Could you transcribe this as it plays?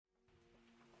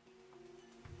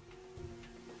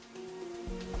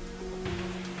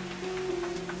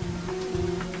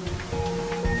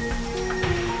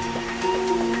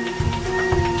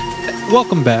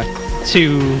Welcome back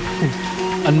to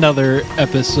another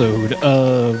episode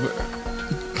of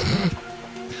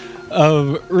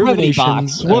Brevity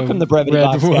Box. Welcome to Brevity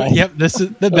Box, guys. Yep, this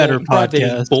is the better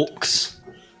podcast. Books.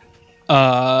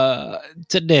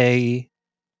 Today,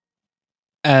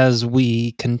 as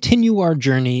we continue our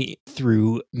journey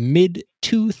through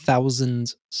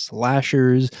mid-2000s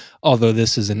slashers, although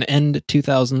this is an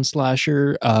end-2000s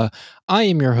slasher, I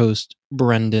am your host,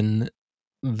 Brendan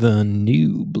the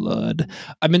New Blood.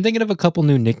 I've been thinking of a couple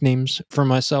new nicknames for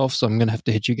myself, so I'm going to have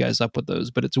to hit you guys up with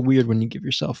those, but it's weird when you give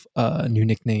yourself a new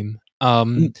nickname.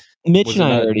 Mitch and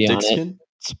I are already on it.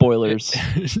 Spoilers.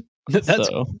 That's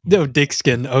So. no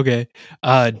Dickskin. Okay.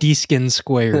 D-skin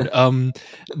squared.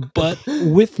 But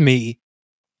with me,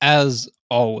 as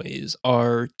always,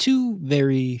 are two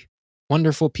very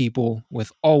wonderful people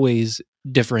with always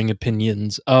differing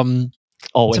opinions.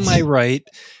 Always. To my right,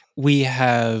 we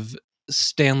have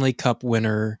Stanley Cup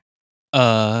winner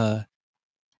Ian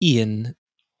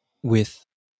with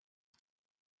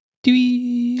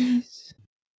Dweez.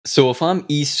 So if I'm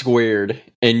E squared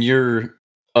and you're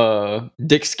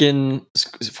Dickskin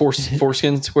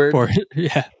foreskin squared,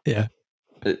 Yeah.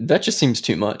 that just seems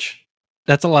too much.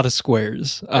 That's a lot of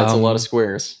squares. That's a lot of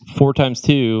squares. 4 times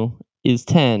 2 is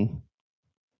 10.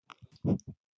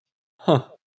 Huh.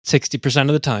 60%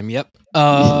 of the time. Yep.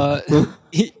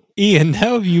 Ian,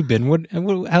 how have you been?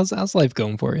 How's life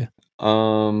going for you?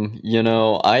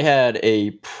 I had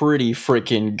a pretty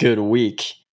freaking good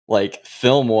week, like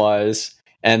film wise,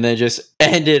 and then just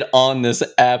ended on this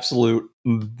absolute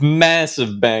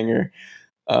massive banger.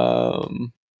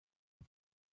 We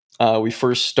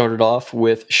first started off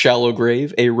with Shallow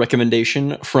Grave, a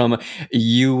recommendation from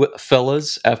you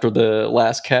fellas after the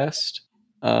last cast.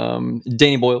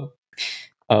 Danny Boyle,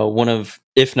 one of,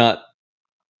 if not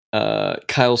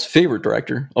Kyle's favorite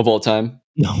director of all time.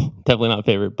 No, definitely not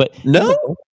favorite. But No?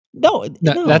 No,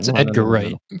 That's Edgar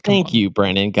Wright. Thank you,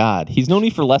 Brandon. God, he's known me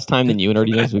for less time than you and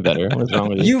already knows me better. What's wrong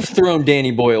with you? You've thrown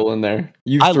Danny Boyle in there.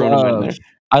 You've thrown him in there.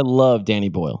 I love Danny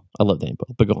Boyle.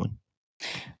 But go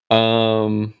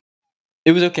on.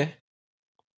 It was okay.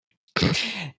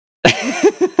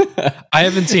 I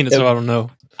haven't seen it, so I don't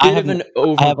know. I Bit of an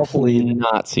have overplayed,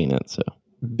 not seen it, so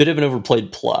bit of an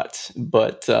overplayed plot,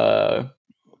 but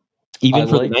even I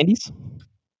for like- the 90s.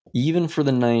 even for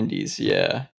the 90s,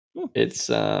 yeah, it's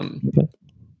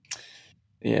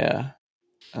yeah,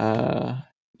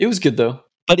 it was good though.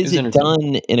 But It is was it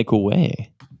entertaining. done in a cool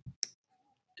way?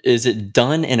 Is it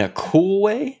done in a cool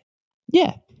way?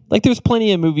 Yeah, like there's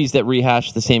plenty of movies that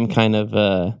rehash the same kind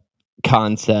of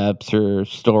concepts or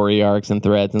story arcs and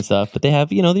threads and stuff, but they have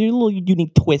their little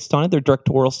unique twist on it. Their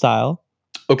directorial style.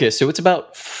 Okay, so it's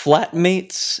about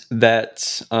flatmates that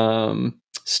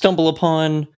stumble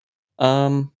upon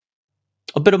a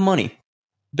bit of money.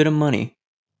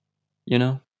 You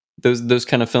know, those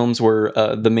kind of films where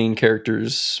the main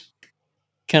characters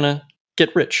kind of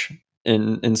get rich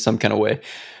in some kind of way.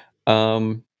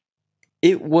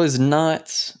 It was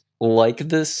not like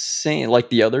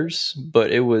the others,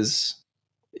 but it was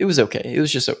okay. It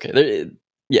was just okay.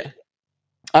 Yeah.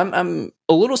 I'm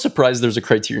a little surprised there's a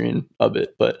criterion of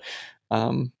it, but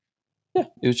yeah,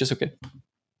 it was just okay.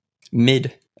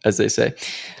 Mid, as they say.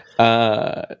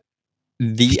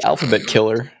 The Alphabet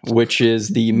Killer, which is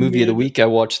the movie of the week. I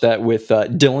watched that with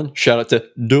Dylan. Shout out to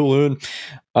Dylan.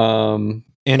 And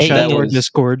Hey, shout out to our was-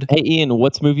 Discord. Hey Ian,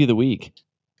 what's movie of the week?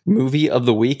 Movie of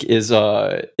the week is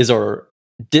our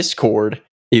Discord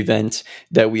event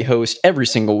that we host every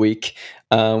single week.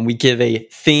 We give a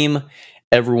theme.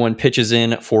 Everyone pitches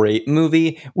in for a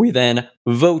movie. We then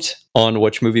vote on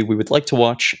which movie we would like to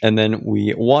watch, and then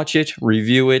we watch it,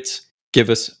 review it, give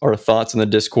us our thoughts in the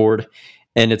Discord,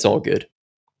 and it's all good.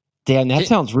 Damn, that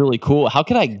sounds really cool. How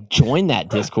could I join that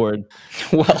Discord?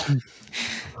 Well,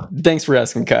 thanks for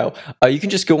asking, Kyle. You can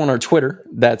just go on our Twitter.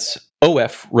 That's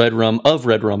OF Red Rum of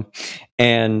Red Rum,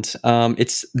 and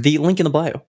it's the link in the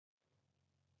bio.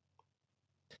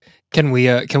 Can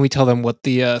we tell them what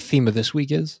the theme of this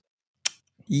week is?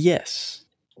 Yes.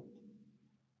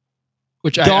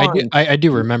 Which Darn. I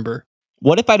do remember.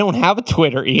 What if I don't have a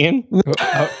Twitter, Ian?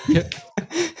 Yeah.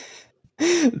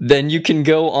 Then you can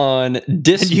go on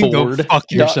you can go fuck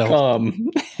yourself. discord.com.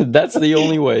 That's the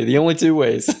only way. The only two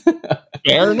ways.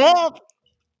 Fair enough.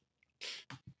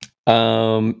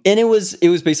 And it was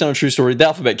based on a true story, The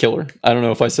Alphabet Killer. I don't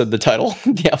know if I said the title,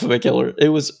 The Alphabet Killer. It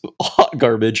was hot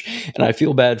garbage, and I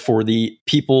feel bad for the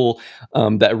people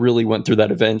that really went through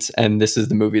that event. And this is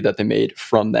the movie that they made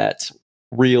from that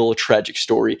real tragic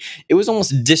story. It was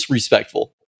almost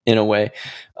disrespectful in a way.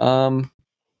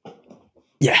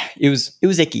 Yeah, it was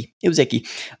icky. It was icky.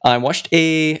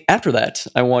 After that,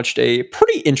 I watched a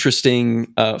pretty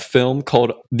interesting film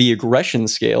called The Aggression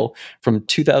Scale from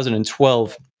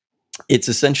 2012. It's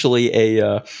essentially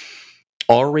a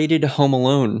R-rated Home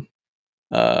Alone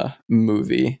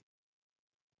movie,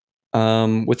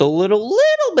 with a little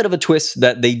bit of a twist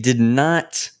that they did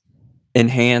not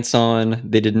enhance on.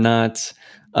 They did not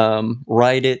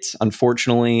write it,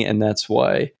 unfortunately, and that's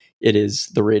why it is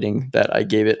the rating that I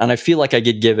gave it. And I feel like I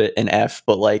could give it an F,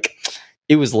 but like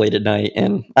it was late at night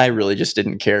and I really just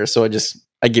didn't care, so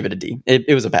I give it a D.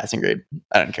 It was a passing grade.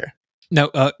 I don't care. Now,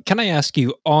 can I ask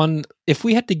you, on if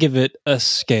we had to give it a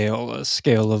scale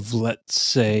of, let's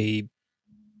say,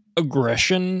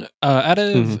 aggression, out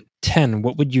of 10,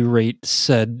 what would you rate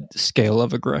said scale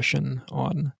of aggression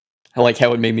on? I like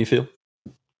how it made me feel.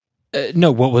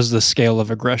 No, what was the scale of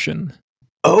aggression?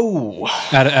 Oh,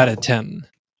 Out of 10.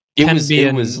 it 10 was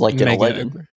being like an mega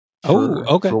 11.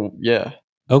 okay. Yeah.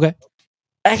 Okay.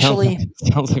 Actually,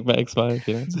 sounds like my ex-wife.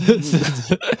 Yeah.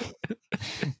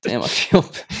 damn,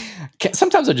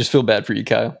 sometimes I just feel bad for you,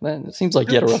 Kyle. Man, it seems like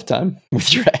you had a rough time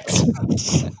with your ex.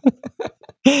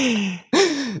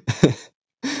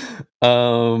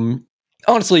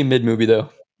 Honestly, mid movie though.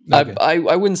 Okay.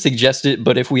 I wouldn't suggest it,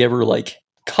 but if we ever like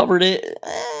covered it,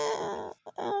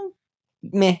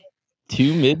 meh.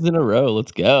 2 mids in a row.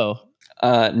 Let's go.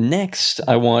 Next,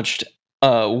 I watched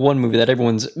one movie that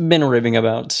everyone's been raving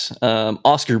about,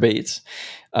 Oscar Bates,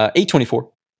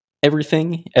 A24.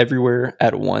 Everything, Everywhere,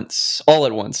 at Once. All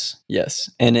at Once,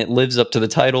 yes. And it lives up to the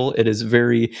title. It is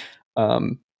very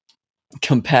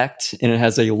compact, and it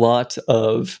has a lot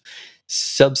of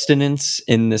substance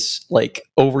in this like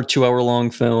over 2 hour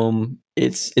long film.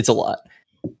 It's a lot.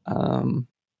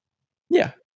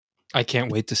 Yeah. I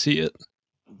can't wait to see it.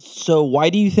 So why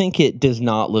do you think it does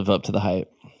not live up to the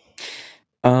hype?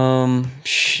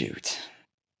 Shoot.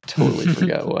 Totally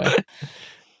forgot why.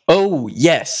 Oh,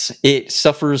 yes. It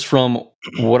suffers from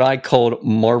what I called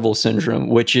Marvel syndrome,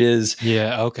 which is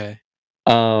Yeah, okay.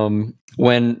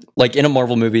 when like in a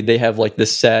Marvel movie they have like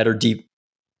this sad or deep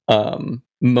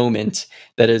moment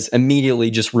that is immediately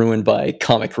just ruined by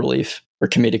comic relief or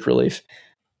comedic relief.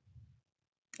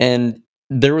 And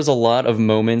there was a lot of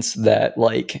moments that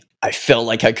like I felt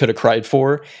like I could have cried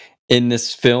for in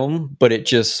this film, but it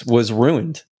just was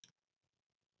ruined.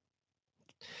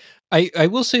 I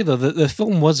will say though that the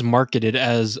film was marketed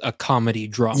as a comedy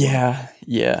drama. Yeah.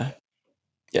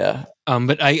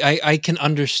 But I can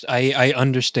I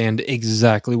understand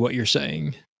exactly what you're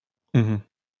saying. Mm-hmm.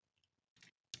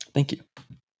 Thank you.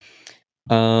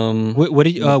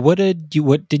 What did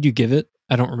you give it?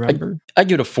 I don't remember. I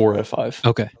give it a 4 out of 5.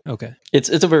 Okay. It's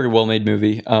a very well made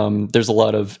movie. There's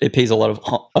it pays a lot of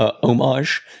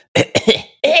homage.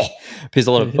 Pays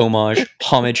a lot of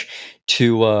homage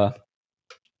to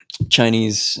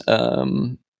Chinese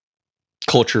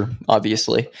culture,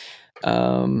 obviously.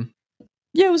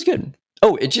 Yeah, it was good.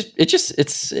 Oh, it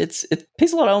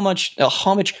pays a lot of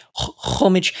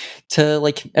homage to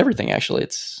like everything. Actually,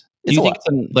 it's Do you a think lot.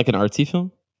 it's like an artsy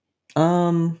film?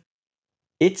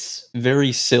 It's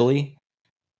very silly.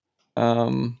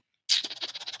 Artsy.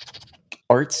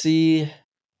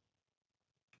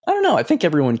 I don't know. I think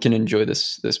everyone can enjoy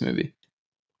this movie.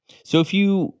 So if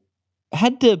you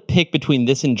had to pick between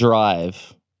this and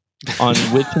Drive, on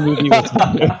which movie was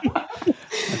better?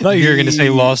 I thought you were going to say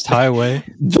Lost Highway.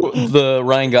 The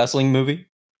Ryan Gosling movie.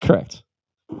 Correct.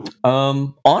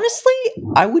 Honestly,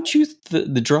 I would choose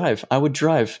the Drive. I would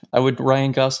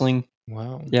Ryan Gosling.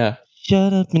 Wow. Yeah.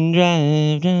 Shut up and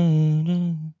drive.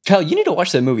 Kyle, you need to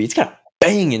watch that movie. It's got a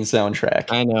banging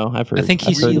soundtrack. I know. I've heard. I think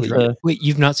he's I've seen heard Drive. Wait,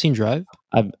 you've not seen Drive?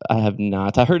 I have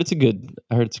not. I heard it's a good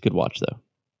watch though.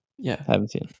 Yeah. I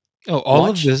haven't seen it. Oh, all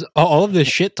of this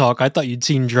shit talk. I thought you'd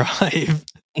seen Drive.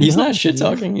 He's not shit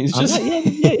talking. He's just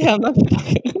I'm not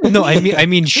talking. No, I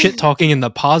mean shit talking in the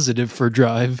positive for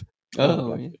Drive.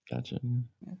 Oh, yeah. Gotcha.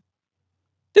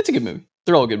 It's a good movie.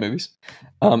 They're all good movies.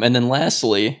 And then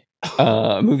lastly,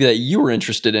 a movie that you were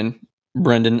interested in,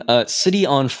 Brendan, City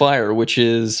on Fire, which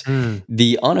is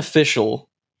the unofficial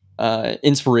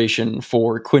inspiration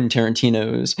for Quentin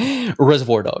Tarantino's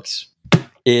Reservoir Dogs.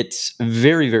 It's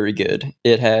very, very good.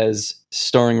 It has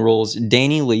starring roles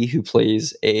Danny Lee, who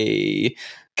plays a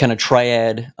kind of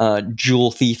triad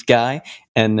jewel thief guy,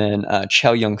 and then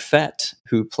Chow Yun-fat,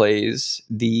 who plays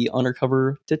the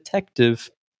undercover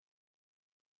detective.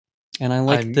 And I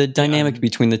like the dynamic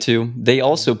between the two. They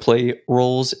also play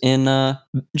roles in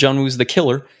John Woo's The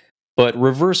Killer, but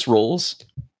reverse roles,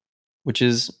 which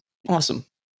is awesome.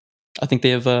 I think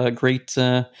they have a great,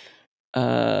 what's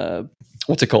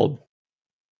it called?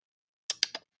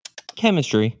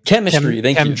 Chemistry. Chemistry.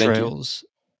 Thank you. Chemtrails.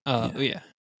 Yeah.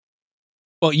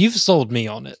 Well, you've sold me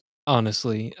on it,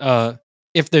 honestly.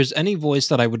 If there's any voice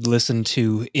that I would listen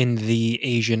to in the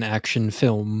Asian action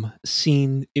film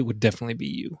scene, it would definitely be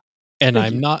you. And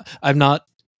Thank you. I'm not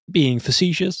being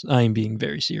facetious. I am being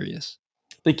very serious.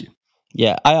 Thank you.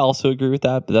 Yeah, I also agree with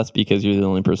that, but that's because you're the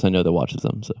only person I know that watches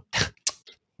them. So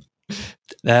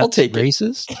That's take it.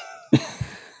 racist.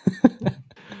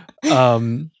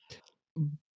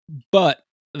 But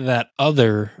that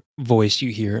other voice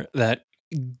you hear, that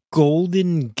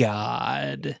golden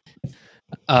god,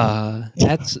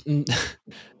 that's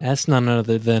none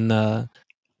other than the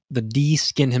D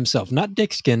Skin himself, not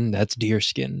Dick Skin. That's Deer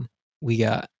Skin. We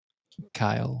got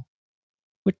Kyle.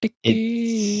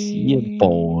 it's your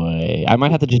boy. I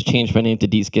might have to just change my name to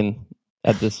D-Skin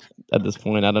at this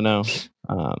point. I don't know.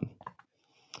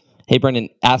 Hey, Brendan,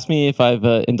 ask me if I've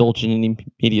indulged in any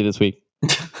media this week.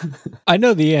 I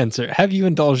know the answer. Have you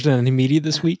indulged in any media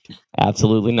this week?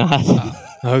 Absolutely not.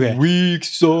 Okay. Weak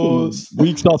sauce.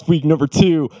 Weak sauce week number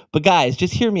 2. But guys,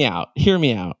 just hear me out. Hear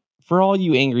me out. For all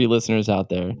you angry listeners out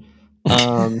there,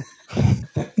 I've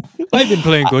been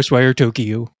playing Ghostwire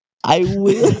Tokyo. I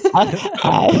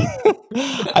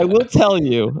will tell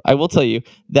you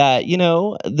that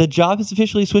the job has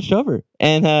officially switched over,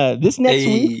 and this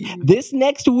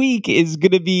next week is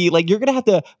gonna be like, you're gonna have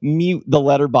to mute the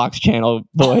Letterboxd channel,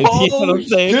 boys. You know what I'm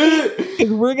saying?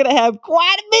 Because we're gonna have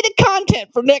quite a bit of content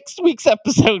for next week's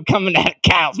episode coming out of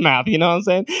Kyle's mouth. You know what I'm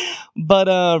saying?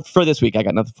 But for this week, I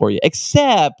got nothing for you,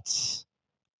 except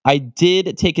I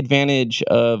did take advantage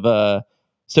of.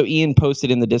 So Ian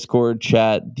posted in the Discord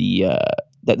chat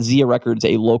that Zia Records,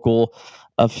 a local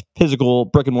physical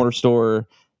brick and mortar store,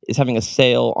 is having a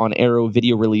sale on Arrow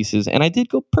video releases, and I did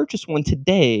go purchase one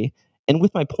today. And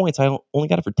with my points, I only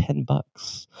got it for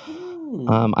 $10.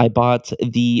 I bought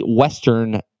the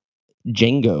Western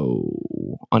Django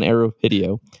on Arrow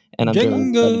Video, and I'm very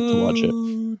excited to watch it.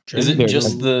 Is it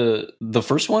just the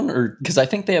first one, or because I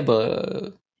think they have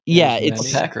a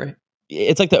it's pack, right?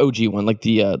 It's like the OG one, like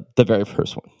the very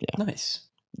first one. Yeah, nice.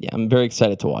 Yeah, I'm very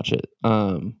excited to watch it.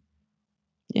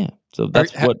 Yeah, so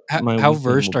that's how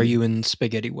versed are you in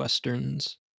spaghetti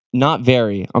westerns? Not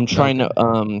very. I'm trying to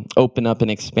open up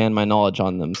and expand my knowledge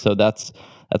on them. So that's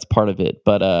part of it.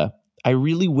 But I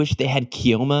really wish they had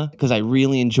Keoma, because I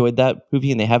really enjoyed that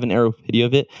movie, and they have an Arrow video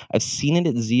of it. I've seen it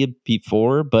at Zia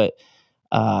before, but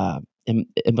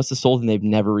it must have sold and they've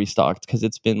never restocked, because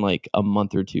it's been like a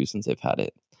month or 2 since they've had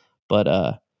it.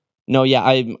 But no, yeah,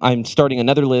 I'm starting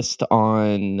another list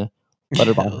on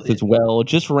Letterboxd as well,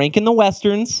 just ranking the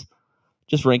westerns.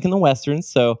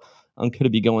 So I'm going to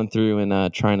be going through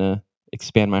and trying to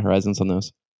expand my horizons on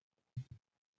those.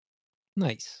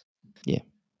 Nice. Yeah.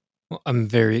 Well, I'm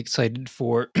very excited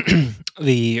for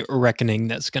the reckoning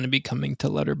that's going to be coming to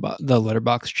the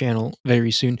Letterboxd channel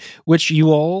very soon, which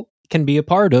you all can be a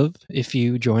part of if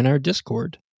you join our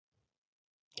Discord.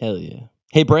 Hell yeah.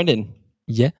 Hey, Brendan.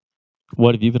 Yeah.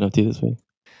 What have you been up to this week?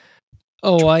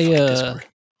 Oh,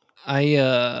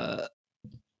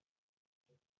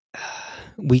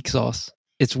 weak sauce.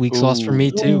 It's weak sauce for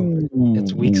me too.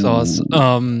 It's weak sauce. What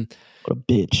a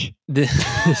bitch.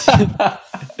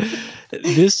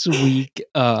 This week,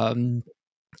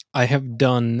 I have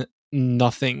done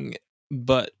nothing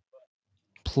but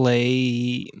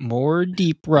play more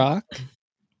Deep Rock,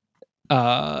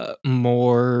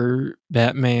 more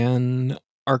Batman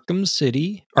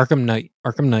Arkham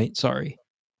Knight, sorry.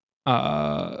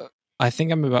 I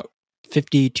think I'm about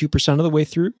 52% of the way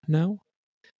through now.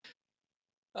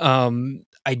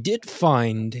 I did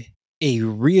find a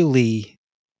really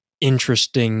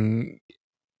interesting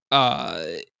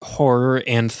horror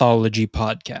anthology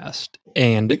podcast,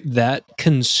 and that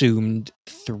consumed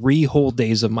 3 whole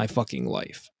days of my fucking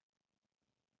life.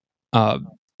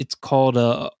 It's called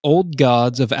Old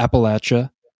Gods of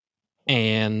Appalachia,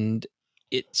 and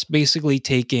it's basically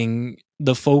taking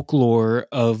the folklore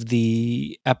of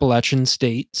the Appalachian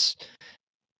states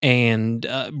and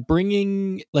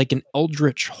bringing like an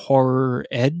eldritch horror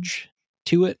edge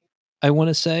to it, I want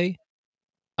to say.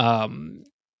 And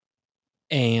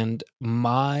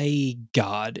my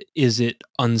God, is it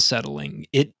unsettling.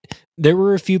 There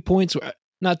were a few points where,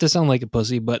 not to sound like a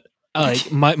pussy, but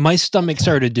like my stomach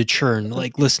started to churn,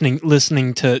 like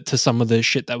listening to some of the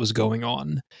shit that was going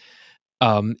on.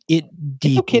 It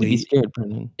deeply. It's okay to be scared,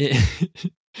 Brendan.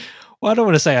 Well, I don't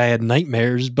want to say I had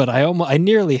nightmares, but I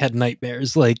nearly had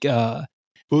nightmares. Like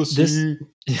pussy.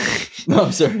 No,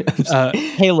 I'm sorry.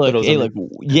 Hey, look.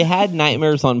 You had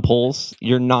nightmares on Pulse.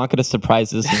 You're not going to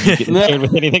surprise us if you get scared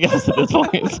with anything else at this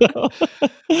point. So.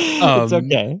 It's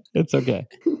okay. It's okay.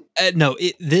 No,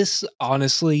 this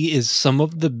honestly is some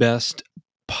of the best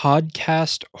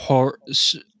podcast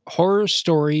horror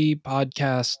story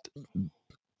podcast.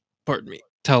 Pardon me.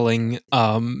 Telling.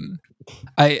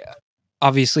 I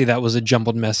obviously that was a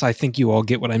jumbled mess. I think you all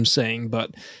get what I'm saying,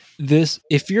 but this,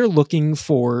 if you're looking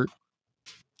for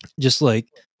just like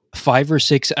 5 or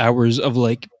 6 hours of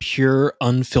like pure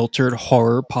unfiltered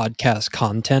horror podcast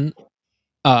content,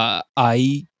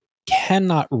 I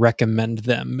cannot recommend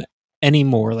them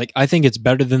anymore. Like, I think it's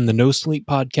better than the No Sleep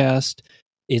podcast.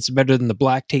 It's better than the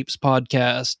Black Tapes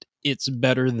podcast. It's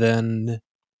better than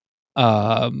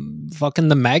fucking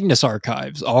the Magnus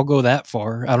Archives. I'll go that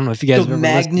far. I don't know if you guys The have ever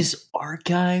Magnus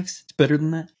Archives. It's better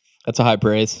than that. That's a high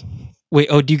praise. Wait,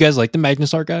 oh, do you guys like the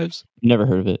Magnus Archives? Never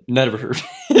heard of it. Never heard.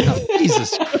 Oh,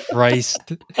 Jesus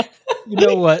Christ. You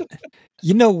know what?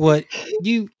 You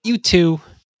two,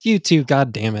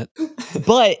 god damn it.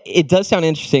 But it does sound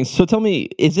interesting. So tell me,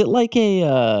 is it like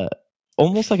a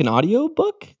almost like an audio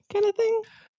book kind of thing?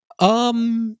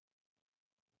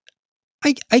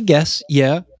 I guess,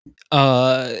 yeah.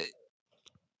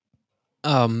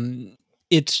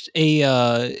 It's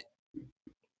a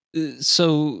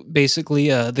so basically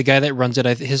the guy that runs it,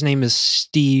 his name is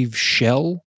Steve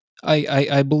Shell,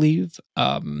 I believe.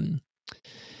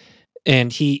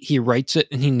 And he writes it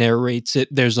and he narrates it.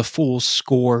 There's a full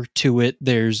score to it.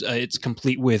 There's it's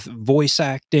complete with voice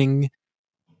acting.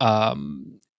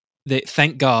 They,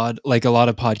 thank God, like a lot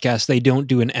of podcasts, they don't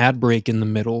do an ad break in the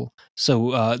middle.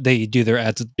 So they do their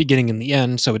ads at the beginning and the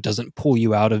end, so it doesn't pull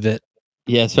you out of it.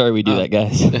 Yeah, sorry we do that,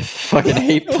 guys. I fucking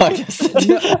hate podcasts.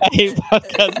 I hate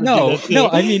podcasts. No,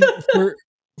 I mean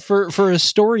for a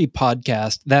story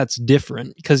podcast, that's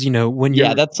different because when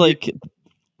you're that's like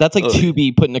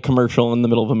Tubi putting a commercial in the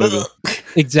middle of a movie.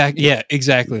 Exactly. Yeah,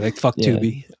 exactly. Like fuck Yeah.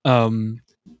 Tubi.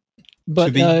 But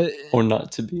To be or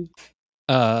not to be.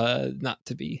 not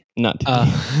to be. Not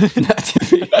Tubi. Not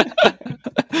to be.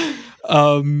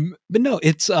 But no,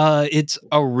 it's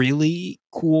a really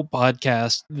cool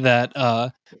podcast that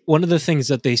one of the things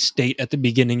that they state at the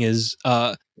beginning is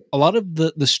a lot of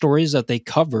the stories that they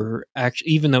cover,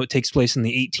 actually, even though it takes place in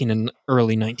the 18 and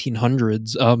early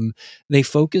 1900s, they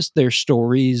focus their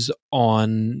stories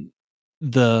on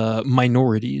the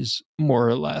minorities, more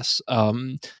or less.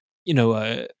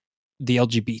 The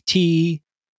LGBT,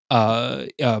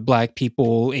 Black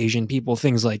people, Asian people,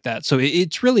 things like that. So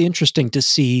it's really interesting to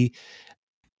see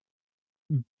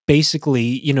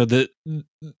basically, the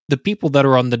people that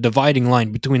are on the dividing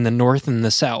line between the North and the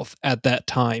South at that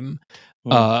time,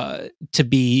 to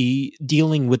be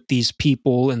dealing with these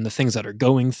people and the things that are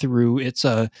going through. It's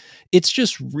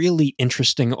just really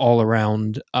interesting all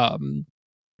around. And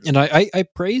I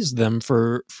praise them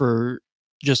for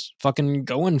just fucking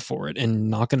going for it and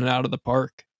knocking it out of the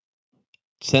park.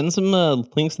 Send some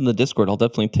links in the Discord. I'll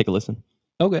definitely take a listen.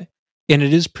 Okay. And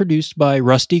it is produced by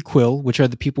Rusty Quill, which are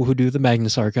the people who do the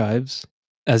Magnus Archives,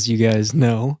 as you guys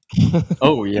know.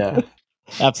 Oh yeah,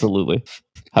 absolutely.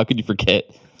 How could you forget?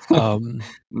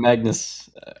 Magnus.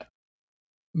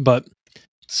 But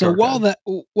so Archive.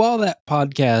 while that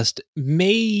podcast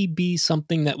may be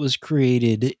something that was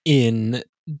created in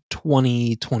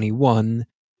 2021,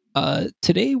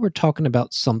 today we're talking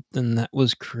about something that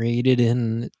was created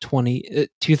in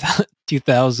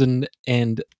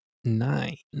 2009.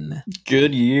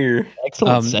 Good year.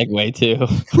 Excellent segue too.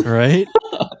 Right?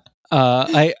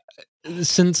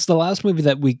 Since the last movie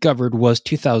that we covered was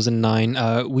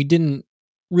 2009, we didn't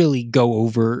really go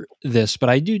over this, but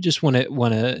I do just want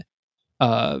to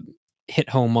hit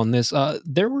home on this.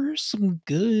 There were some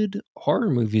good horror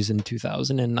movies in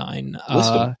 2009.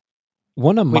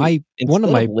 One of my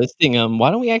listing them,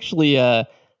 why don't we actually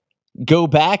go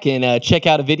back and check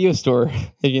out a video store?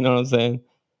 If you know what I'm saying.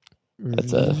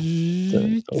 That's Are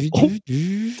we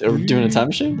doing a time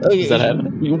machine? Is that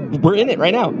happening? We're in it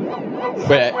right now.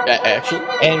 Wait, actually?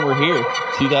 And we're here.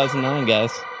 2009,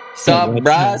 guys. Stop,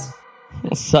 Bryce.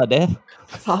 What's up, Dad?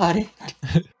 Sorry.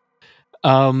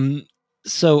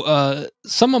 So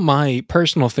some of my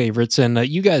personal favorites, and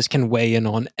you guys can weigh in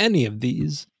on any of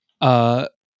these.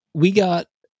 We got,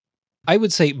 I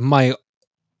would say, my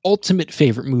ultimate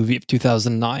favorite movie of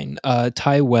 2009,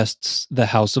 Ty West's The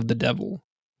House of the Devil.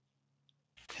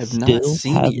 Have not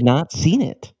seen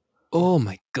it. Oh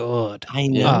my god! I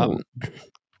know.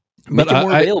 Make it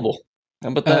more available. How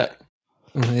about that?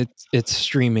 It's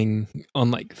streaming on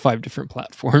like 5 different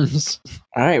platforms.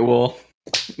 All right, well,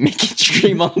 make it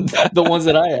stream on the ones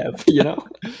that I have.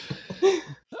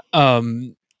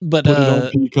 But put it on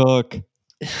Peacock.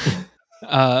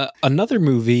 Another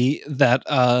movie that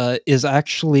is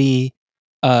actually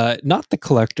not The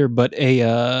Collector, but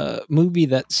a movie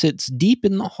that sits deep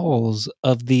in the halls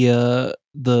of the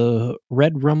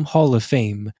Red Rum Hall of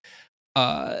Fame,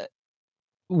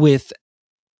 with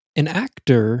an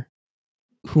actor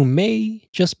who may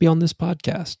just be on this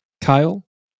podcast. Kyle,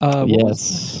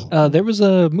 Yes. there was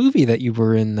a movie that you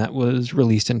were in that was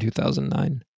released in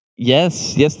 2009.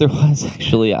 Yes, there was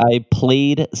actually. I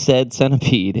played said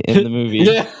centipede in the movie.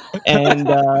 Yeah. And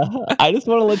I just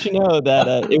want to let you know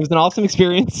that it was an awesome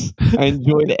experience. I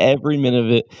enjoyed every minute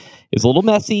of it. It was a little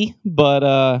messy, but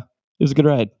it was a good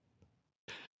ride.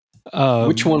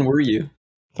 Which one were you?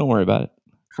 Don't worry about it.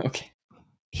 Okay.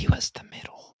 He was the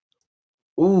middle.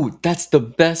 Ooh, that's the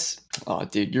best. Oh,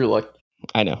 dude, you're lucky.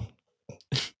 I know.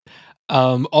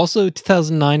 Also,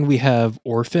 2009, we have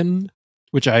Orphan,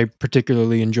 which I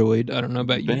particularly enjoyed. I don't know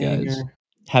about you guys. Banger.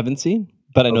 Haven't seen,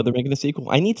 but I know they're making a sequel.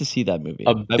 I need to see that movie.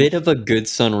 A bit of a Good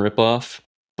Son ripoff,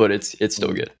 but it's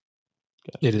still good.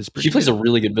 It is pretty She plays good. a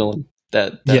really good villain.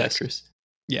 That Yes. actress.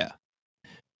 Yeah.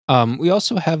 We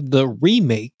also have the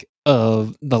remake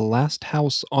of The Last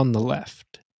House on the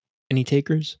Left. Any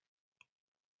takers?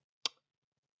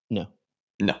 No.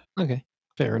 Okay,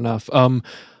 fair enough.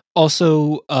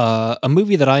 Also, a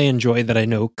movie that I enjoy that I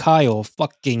know Kyle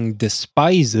fucking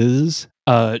despises,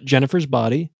 Jennifer's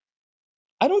Body.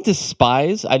 I don't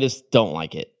despise. I just don't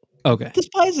like it. Okay.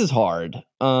 Despise is hard.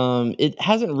 It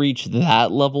hasn't reached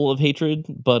that level of hatred,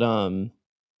 but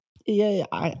yeah,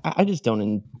 I just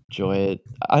don't enjoy it.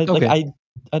 I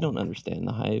don't understand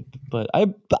the hype, but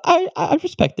I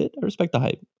respect it. I respect the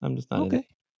hype. I'm just not in it.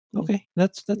 Okay,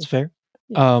 that's fair.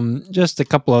 Yeah. Just a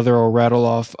couple other I'll rattle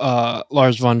off.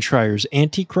 Lars von Trier's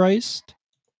Antichrist,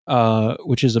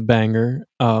 which is a banger.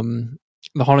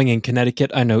 The Haunting in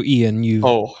Connecticut. I know Ian. You.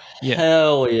 Oh, Yeah.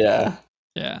 hell yeah.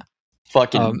 Yeah.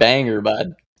 Fucking banger,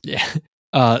 bud. Yeah.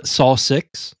 Saw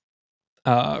 6.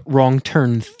 Wrong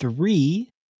Turn 3.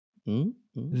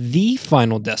 The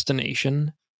Final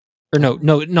Destination. Or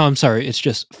no, I'm sorry. It's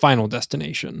just Final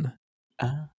Destination.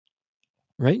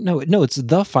 Right? No, it's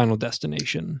The Final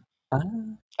Destination.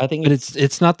 I think But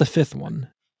it's not the 5th one.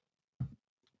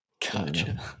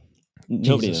 Gotcha.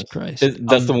 Nobody Jesus knows. Christ.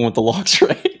 That's the one with the locks,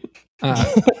 right?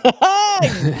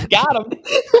 Got him.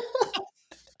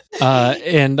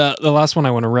 And the last one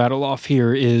I want to rattle off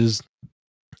here is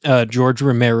George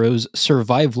Romero's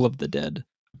Survival of the Dead.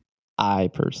 I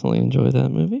personally enjoy that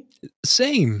movie.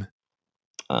 Same.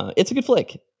 It's a good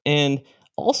flick. And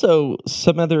also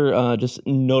some other just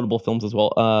notable films as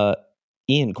well.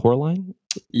 Ian, Coraline?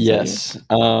 Yes.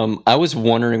 I was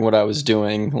wondering what I was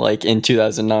doing like in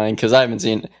 2009 because I haven't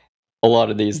seen a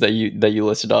lot of these that you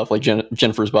listed off, like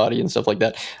Jennifer's Body and stuff like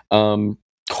that.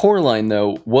 Coraline,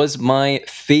 though, was my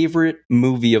favorite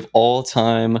movie of all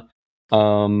time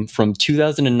from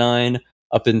 2009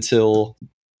 up until...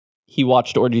 He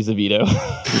watched Orgies of Edo.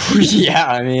 Yeah,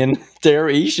 I mean,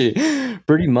 Teraishi,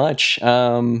 pretty much.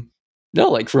 No,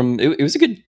 like it was a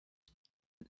good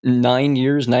 9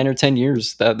 or 10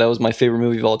 years. That was my favorite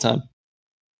movie of all time.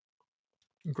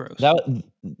 Gross.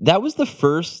 That was the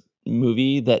first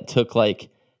movie that took like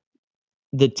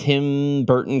the Tim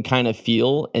Burton kind of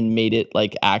feel and made it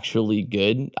like actually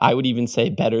good. I would even say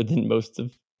better than most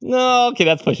of... No, okay,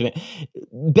 that's pushing it.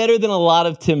 Better than a lot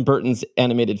of Tim Burton's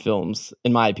animated films,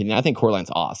 in my opinion. I think Coraline's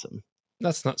awesome.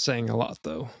 That's not saying a lot,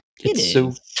 though. It's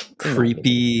so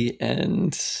creepy,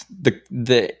 and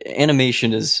the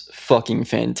animation is fucking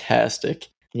fantastic.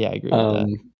 Yeah, I agree with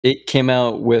that. It came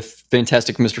out with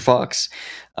Fantastic Mr. Fox,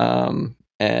 and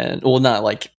well, not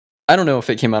like... I don't know if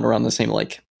it came out around the same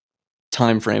like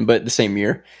time frame, but the same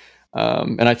year.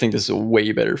 And I think this is a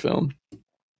way better film.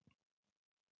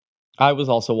 I was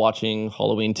also watching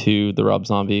Halloween 2, the Rob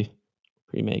Zombie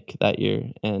remake that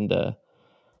year, and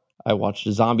I watched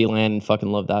Zombieland and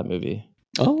fucking loved that movie.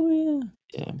 Oh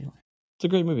yeah. It's a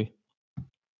great movie.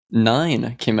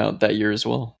 9 came out that year as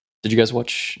well. Did you guys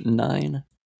watch 9?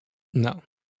 No.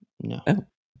 Oh,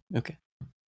 okay.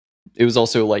 It was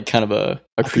also like kind of a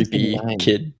creepy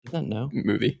kid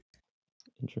movie.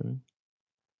 In German.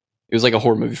 It was like a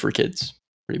horror movie for kids,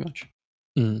 pretty much.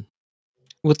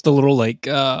 With the little like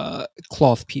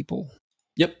cloth people.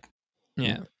 Yep.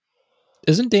 Yeah.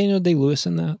 Isn't Daniel Day-Lewis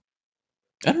in that?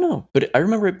 I don't know, but I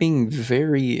remember it being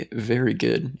very, very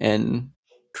good and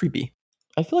creepy.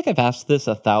 I feel like I've asked this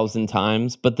 1,000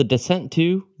 times, but The Descent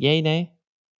 2, yay, nay?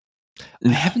 I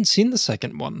haven't seen the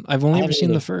second one. I've only ever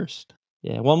seen the first.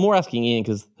 Yeah, well, I'm more asking Ian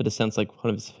because The Descent's like one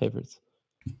of his favorites.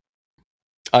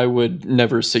 I would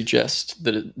never suggest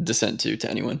The Descent 2 to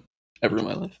anyone ever in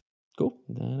my life. Cool.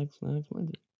 That explains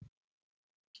it.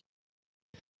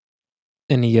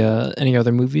 Any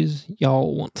other movies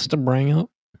y'all wants to bring up?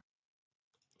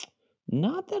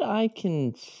 Not that I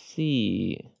can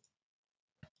see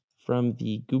from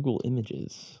the Google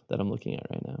images that I'm looking at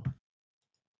right now.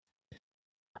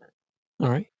 All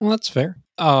right. Well, that's fair.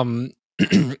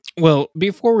 Well,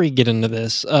 before we get into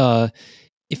this,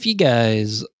 if you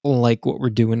guys like what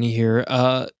we're doing here,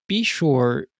 be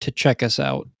sure to check us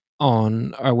out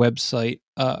on our website.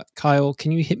 Kyle,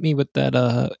 can you hit me with that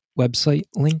website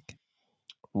link?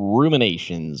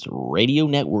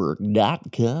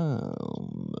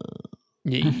 RuminationsRadioNetwork.com.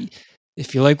 Yeah.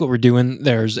 If you like what we're doing,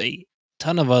 there's a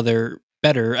ton of other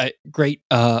better, great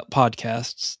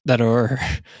podcasts that are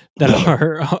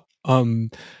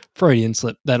Freudian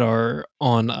slip that are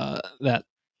on that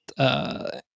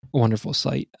wonderful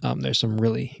site. There's some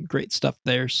really great stuff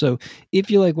there. So if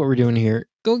you like what we're doing here,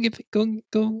 go give them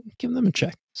a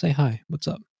check. Say hi. What's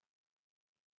up?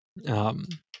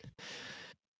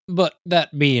 But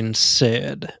that being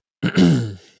said,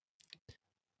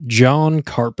 John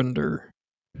Carpenter,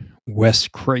 Wes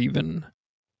Craven,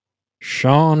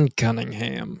 Sean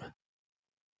Cunningham.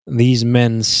 These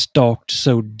men stalked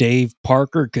so Dave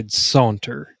Parker could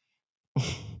saunter.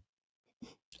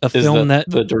 A film that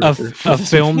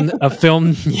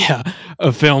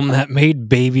made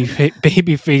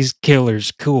babyface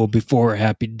killers cool before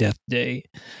Happy Death Day.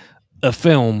 A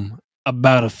film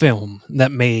about a film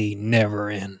that may never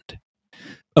end.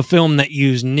 A film that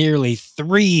used nearly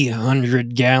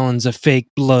 300 gallons of fake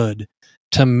blood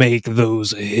to those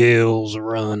hills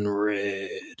run red.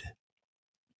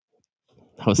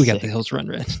 We got the hills run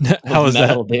red. How was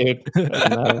metal, that, dude?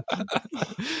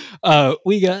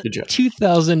 We got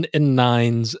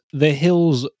 2009's The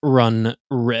Hills Run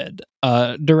Red,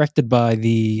 directed by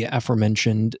the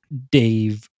aforementioned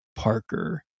Dave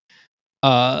Parker.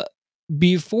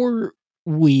 Before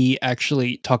we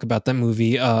actually talk about that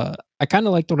movie, I kind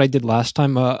of liked what I did last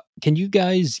time. Can you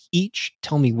guys each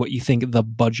tell me what you think the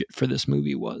budget for this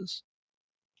movie was?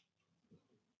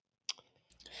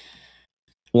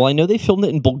 Well, I know they filmed it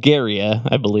in Bulgaria,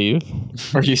 I believe.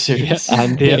 Are you serious?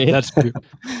 Yeah, that's true.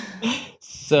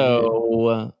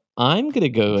 So I'm going to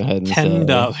go ahead and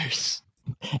 $10. say...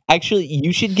 Actually,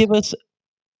 you should give us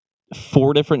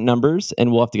 4 different numbers, and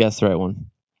we'll have to guess the right one.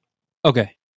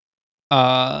 Okay.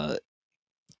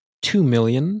 2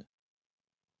 million.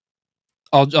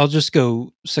 I'll just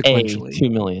go sequentially. A, 2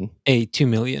 million. A, 2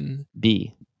 million.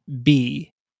 B,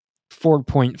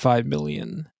 4.5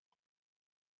 million.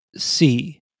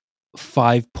 C,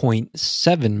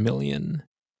 5.7 million.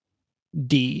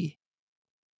 D,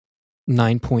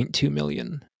 9.2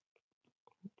 million.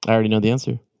 I already know the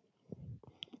answer.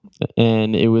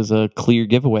 And it was a clear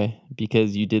giveaway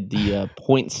because you did the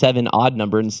 0.7 odd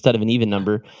number instead of an even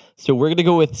number. So we're going to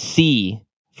go with C,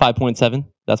 5.7.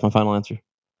 That's my final answer.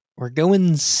 We're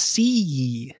going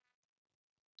C.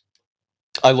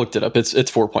 I looked it up. It's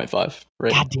 4.5,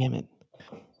 right? God damn it.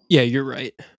 Yeah, you're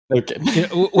right. Okay. You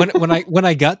know, when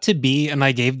I got to B and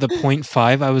I gave the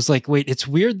 0.5, I was like, wait, it's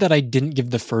weird that I didn't give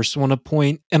the first one a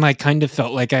point, and I kind of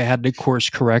felt like I had to course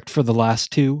correct for the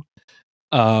last two.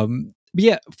 But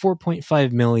yeah,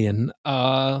 4.5 million.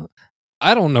 I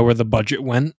don't know where the budget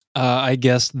went. I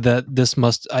guess that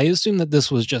I assume that this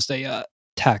was just a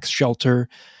tax shelter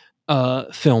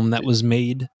film that was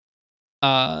made.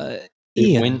 It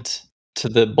went to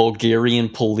the Bulgarian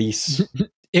police.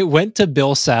 It went to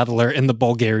Bill Sadler and the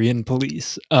Bulgarian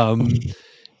police.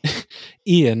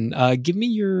 Ian, give me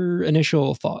your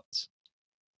initial thoughts.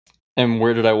 And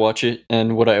where did I watch it?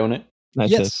 And would I own it?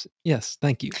 Yes,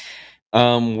 thank you.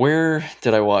 Where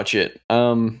did I watch it?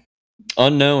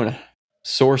 Unknown.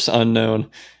 Source unknown.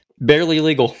 Barely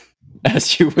legal,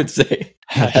 as you would say.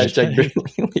 Hashtag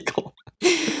barely legal.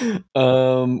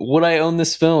 Would I own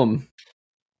this film?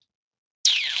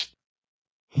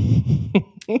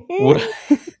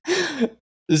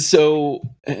 So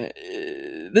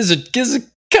this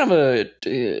is kind of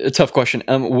a tough question.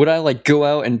 Would I like go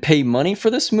out and pay money for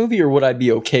this movie, or would I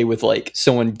be okay with like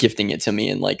someone gifting it to me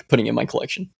and like putting it in my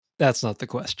collection? That's not the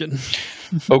question.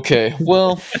 Okay,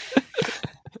 well,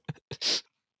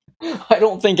 I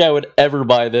don't think I would ever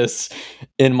buy this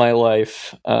in my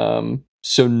life.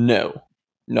 So no,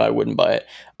 I wouldn't buy it.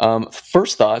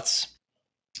 First thoughts.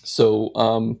 So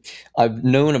I've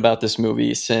known about this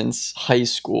movie since high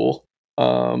school.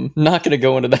 Not going to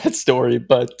go into that story,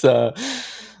 but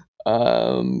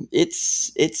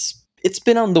it's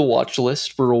been on the watch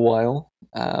list for a while.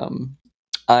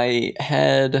 I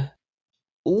had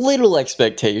little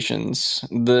expectations.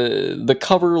 The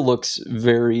cover looks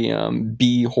very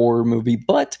B horror movie,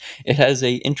 but it has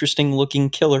a interesting looking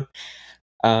killer.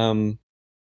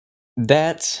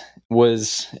 That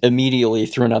was immediately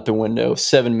thrown out the window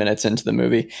 7 minutes into the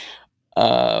movie.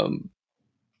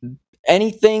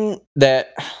 Anything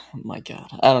that, oh my god,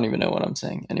 I don't even know what I'm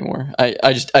saying anymore.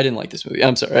 I didn't like this movie.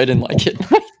 I'm sorry, I didn't like it.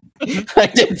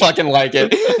 I did fucking like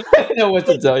it. I don't know what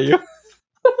to tell you.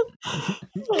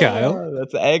 Kyle?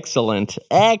 That's excellent.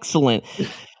 Excellent.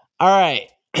 All right.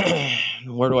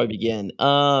 Where do I begin?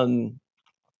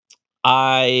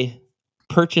 I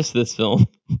purchased this film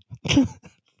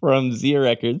from Zia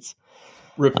Records.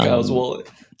 Rip Kyle's wallet.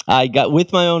 I got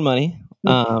with my own money.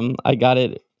 I got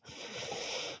it.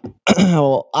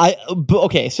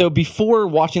 Okay. So before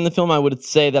watching the film, I would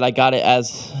say that I got it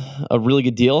as a really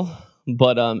good deal.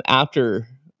 But after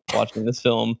watching this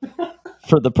film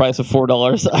for the price of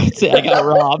 $4, I would say I got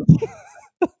robbed.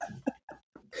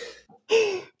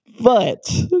 But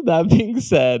that being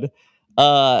said,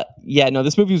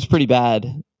 this movie was pretty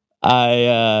bad.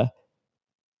 I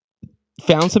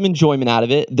found some enjoyment out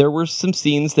of it. There were some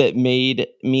scenes that made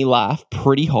me laugh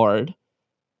pretty hard.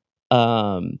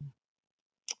 But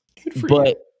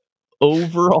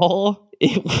overall,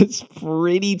 it was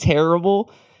pretty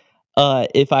terrible.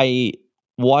 If I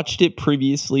watched it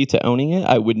previously to owning it,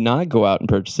 I would not go out and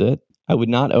purchase it. I would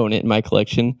not own it in my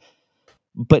collection.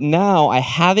 But now I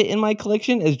have it in my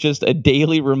collection as just a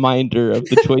daily reminder of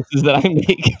the choices that I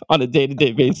make on a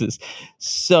day-to-day basis.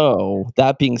 So,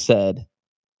 that being said,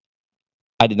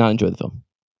 I did not enjoy the film.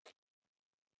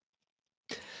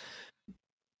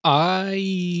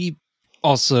 I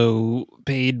also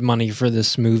paid money for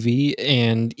this movie,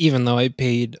 and even though I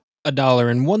paid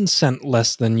 $1.01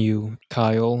 less than you,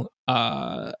 Kyle,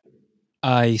 I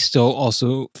still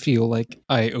also feel like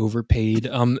I overpaid.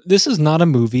 This is not a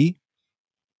movie.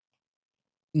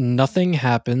 Nothing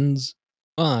happens.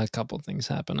 A couple things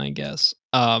happen, I guess.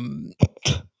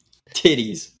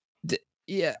 Titties.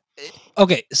 Yeah.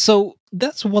 Okay, so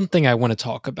that's one thing I want to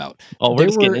talk about. Oh, we're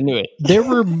just getting into it. There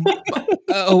were.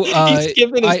 He's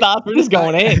skipping his thoughts. We're just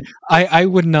going in. I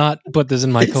would not put this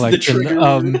in my collection.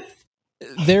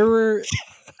 There were.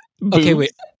 Okay,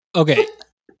 wait. Okay,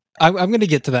 I'm going to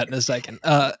get to that in a second.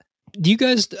 Do you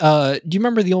guys? Do you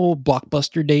remember the old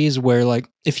Blockbuster days where, like,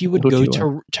 if you would go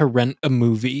to rent a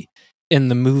movie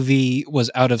and the movie was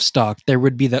out of stock, there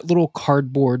would be that little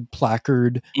cardboard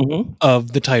placard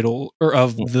of the title or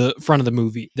of the front of the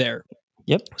movie there.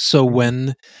 Yep. So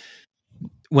when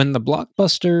the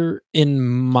Blockbuster in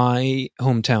my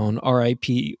hometown,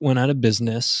 RIP, went out of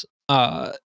business,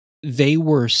 they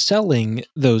were selling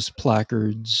those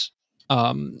placards,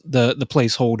 the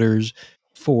placeholders,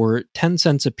 for 10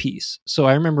 cents a piece. So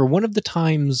I remember one of the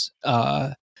times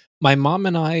my mom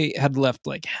and I had left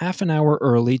like half an hour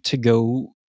early to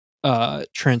go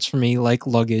transfer me like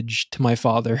luggage to my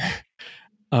father.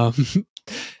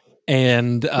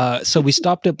 And so we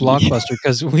stopped at Blockbuster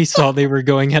because we saw they were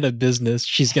going out of business.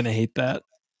 She's going to hate that.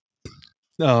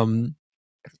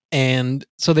 And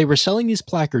so they were selling these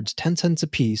placards 10 cents a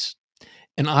piece,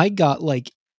 and I got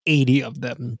like 80 of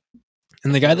them.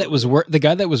 And the guy that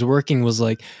was working was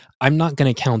like, "I'm not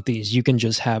going to count these. You can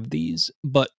just have these."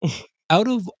 But out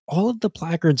of all of the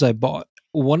placards I bought,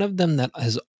 one of them that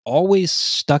has always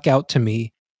stuck out to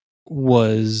me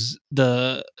was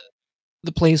the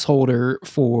placeholder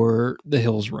for The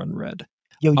Hills Run Red.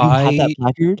 Yo, you have that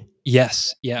placard?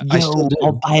 Yes, yeah. Yo, I still do.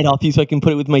 I'll buy it off you so I can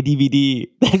put it with my DVD.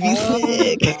 That'd be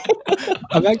sick.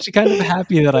 I'm actually kind of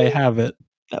happy that I have it.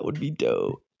 That would be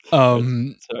dope.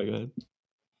 Sorry, go ahead.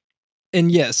 And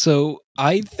yeah, so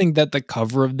I think that the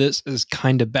cover of this is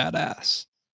kind of badass.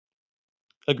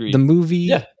 Agreed. The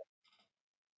movie,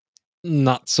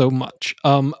 not so much.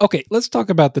 Okay, let's talk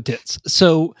about the tits.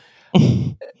 So,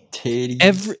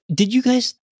 titties. Did you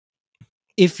guys?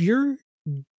 If you're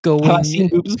going, have I seen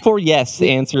boobs before? Yes.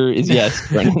 The answer is yes,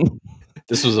 Brennan.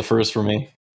 This was a first for me.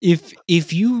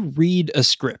 If you read a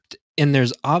script and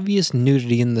there's obvious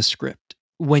nudity in the script,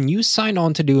 when you sign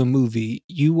on to do a movie,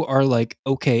 you are like,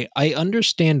 okay, I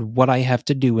understand what I have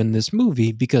to do in this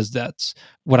movie because that's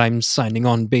what I'm signing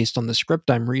on based on the script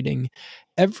I'm reading.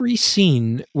 Every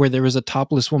scene where there was a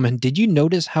topless woman, did you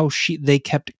notice how they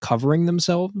kept covering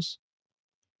themselves?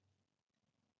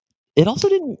 It also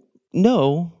didn't.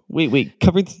 No, wait,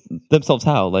 covering themselves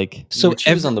how? Like, so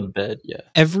she was on the bed. Yeah.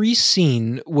 Every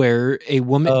scene where a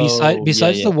woman,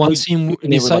 besides the one scene,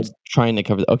 besides like trying to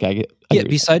cover. Okay,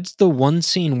 besides the one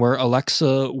scene where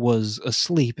Alexa was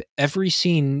asleep, every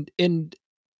scene, and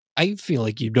I feel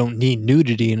like you don't need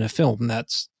nudity in a film.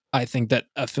 I think that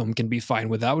a film can be fine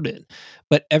without it.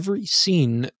 But every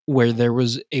scene where there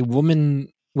was a woman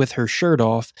with her shirt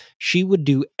off, she would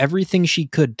do everything she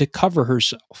could to cover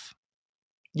herself.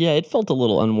 Yeah, it felt a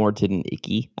little unwarranted and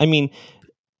icky. I mean,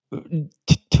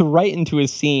 to write into a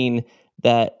scene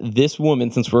that this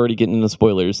woman, since we're already getting into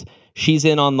spoilers, she's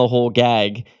in on the whole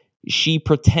gag. She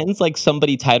pretends like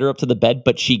somebody tied her up to the bed,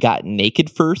 but she got naked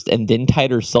first and then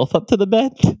tied herself up to the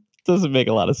bed. Doesn't make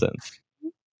a lot of sense.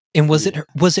 And was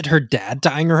it her dad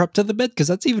tying her up to the bed? Because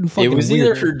that's even fucking It was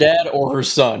weirder. either her dad or her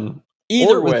son.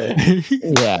 Either way,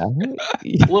 Yeah.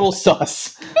 little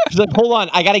sus. She's like, hold on,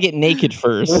 I gotta get naked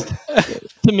first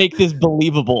to make this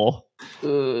believable.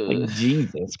 Like,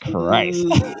 Jesus Christ.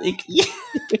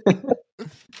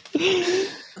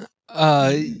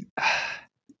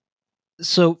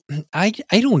 So I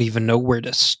don't even know where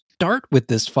to start with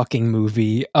this fucking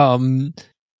movie.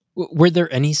 Were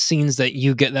there any scenes that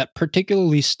you get that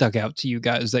particularly stuck out to you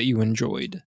guys that you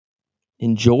enjoyed?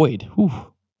 Enjoyed. Whew.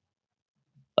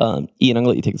 Ian, I'm gonna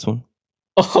let you take this one.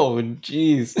 Oh,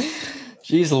 jeez.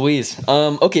 Jeez Louise.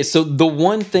 Okay, so the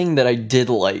one thing that I did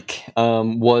like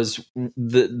was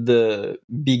the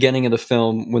beginning of the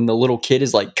film when the little kid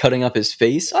is like cutting up his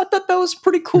face. I thought that was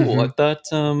pretty cool. I thought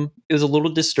it was a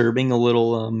little disturbing, a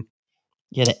little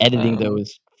Yeah, the editing though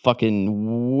is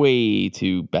fucking way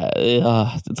too bad.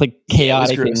 It's like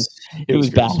chaotic. It was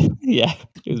bad. Yeah,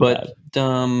 it was but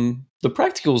bad. The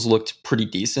practicals looked pretty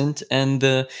decent, and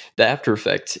the After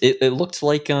Effects it looked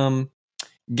like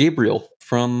Gabriel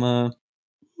from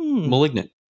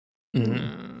Malignant.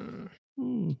 Your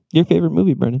favorite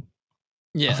movie, Brennan?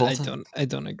 Yeah, I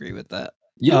don't agree with that.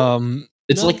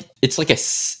 It's like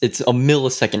it's a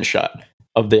millisecond shot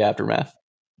of the aftermath.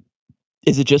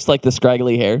 Is it just like the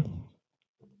scraggly hair?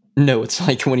 No, it's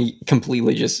like when he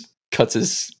completely just cuts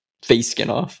his face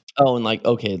skin off. Oh, and like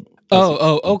okay.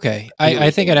 Okay.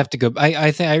 I think I'd have to go.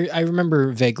 I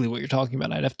remember vaguely what you're talking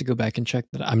about. I'd have to go back and check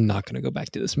that. I'm not going to go back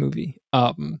to this movie.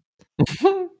 Am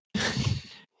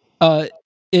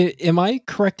I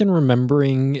correct in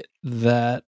remembering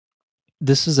that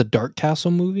this is a Dark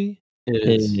Castle movie? It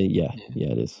is. Yeah,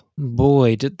 it is.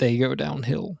 Boy, did they go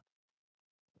downhill.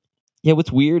 Yeah,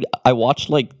 what's weird, I watched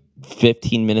like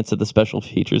 15 minutes of the special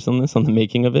features on this, on the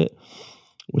making of it,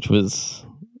 which was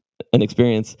an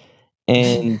experience.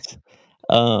 And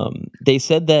they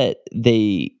said that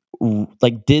they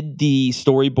like did the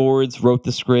storyboards, wrote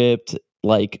the script,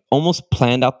 like almost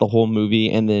planned out the whole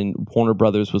movie, and then Warner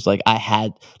Brothers was like,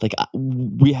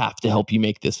 we have to help you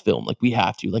make this film. Like, we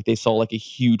have to. Like, they saw like a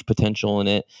huge potential in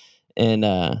it,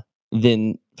 and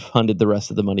then funded the rest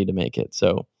of the money to make it.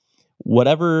 So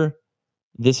whatever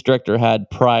this director had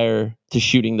prior to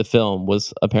shooting the film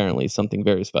was apparently something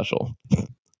very special.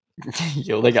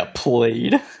 Yo, they got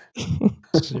played.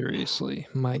 Seriously,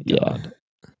 my God.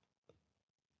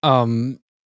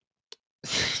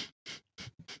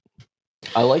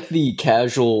 I like the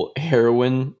casual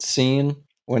heroin scene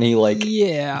when he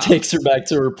takes her back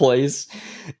to her place,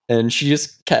 and she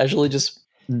just casually just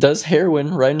does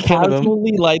heroin right in front of him.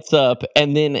 Casually lights up,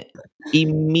 and then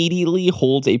immediately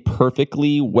holds a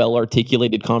perfectly well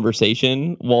articulated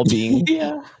conversation while being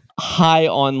high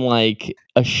on like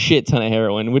a shit ton of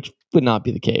heroin, which would not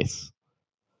be the case.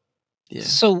 Yeah.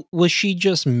 So was she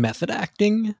just method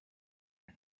acting?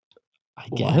 I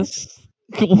guess.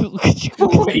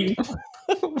 Wait.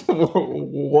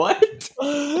 What?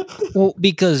 Well,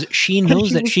 because she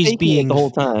knows that she's being the whole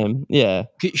time. Yeah,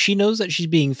 she knows that she's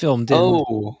being filmed.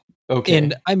 Okay.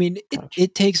 And I mean,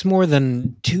 it takes more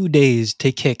than 2 days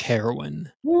to kick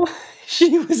heroin.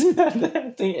 She was method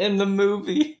acting in the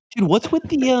movie, dude. What's with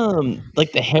the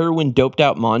the heroin doped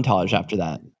out montage after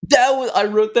that? I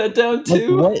wrote that down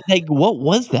too. What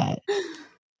was that?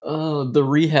 The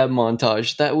rehab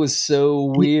montage. That was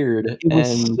so weird. It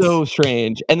was so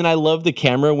strange. And then I love the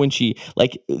camera when she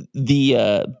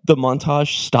the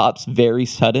montage stops very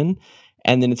sudden,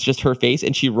 and then it's just her face,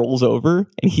 and she rolls over,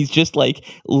 and he's just like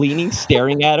leaning,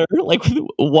 staring at her like with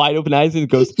wide open eyes, and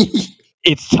goes,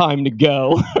 "It's time to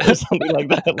go," or something like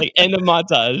that. Like, end of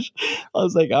montage. I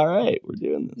was like, all right, we're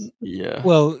doing this. Yeah.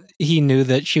 Well, he knew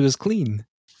that she was clean.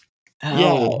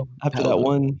 After that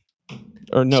one.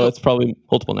 Or no, it's probably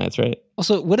multiple nights, right?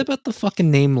 Also, what about the fucking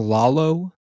name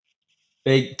Lalo?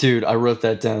 Hey, dude, I wrote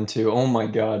that down too. Oh my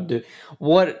God, dude.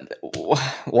 What?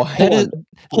 Why?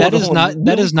 That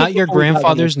is not your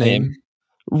grandfather's name.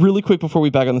 Really quick before we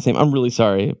back on the same, I'm really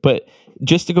sorry, but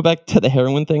just to go back to the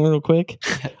heroin thing real quick.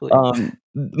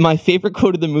 My favorite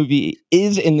quote of the movie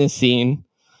is in this scene,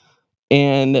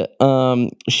 and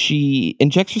she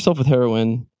injects herself with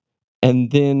heroin,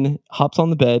 and then hops on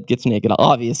the bed, gets naked,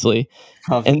 obviously,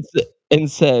 and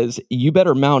says, "You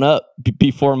better mount up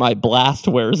before my blast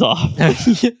wears off."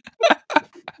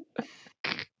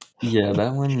 Yeah,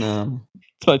 that one.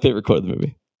 It's my favorite quote of the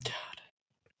movie.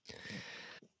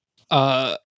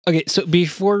 God. Okay, so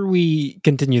before we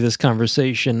continue this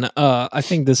conversation, I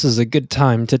think this is a good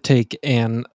time to take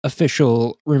an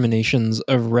official Ruminations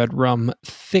of Red Rum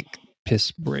thick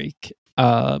piss break.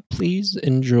 Please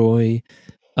enjoy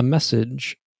a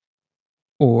message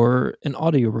or an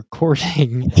audio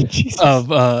recording Jesus.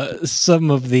 of some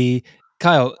of the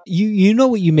Kyle. You know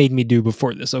what you made me do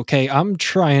before this, okay? I'm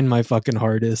trying my fucking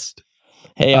hardest.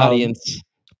 Hey, Um, audience,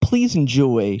 please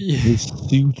enjoy Yeah. the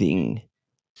soothing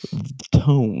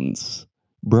tones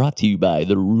brought to you by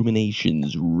the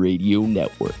Ruminations Radio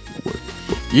Network.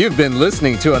 You've been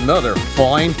listening to another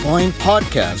fine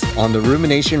podcast on the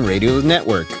Rumination Radio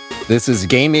Network. This is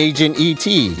Game Agent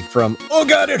ET from Oh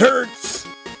God, It Hurts!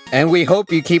 And we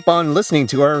hope you keep on listening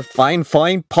to our fine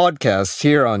podcasts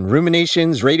here on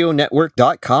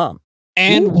ruminationsradionetwork.com.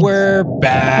 And we're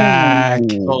back.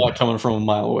 A lot coming from a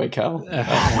mile away, Cal.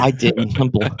 I didn't. My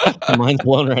mind's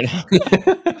blown right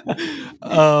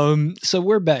now. So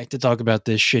we're back to talk about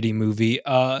this shitty movie.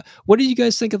 What did you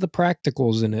guys think of the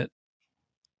practicals in it?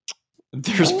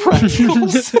 There's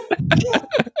practicals.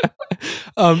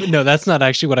 No, that's not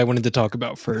actually what I wanted to talk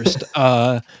about first.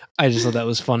 I just thought that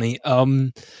was funny.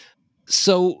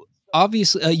 So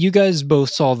obviously, you guys both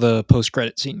saw the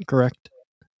post-credit scene, correct?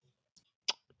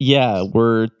 Yeah,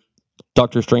 where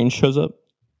Doctor Strange shows up.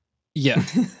 Yeah.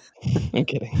 I'm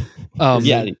kidding.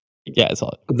 Yeah, I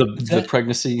saw it. The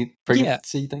pregnancy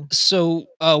thing. So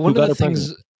one of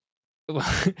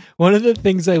the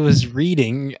things I was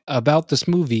reading about this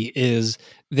movie is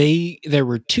there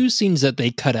were two scenes that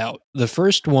they cut out. The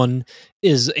first one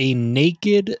is a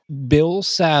naked Bill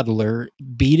Sadler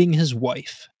beating his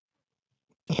wife,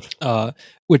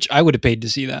 which I would have paid to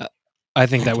see that. I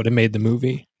think that would have made the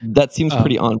movie. That seems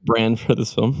pretty on brand for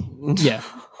this film. Yeah.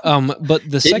 But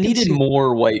the second needed scene,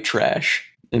 more white trash,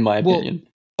 in my opinion.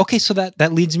 Okay, so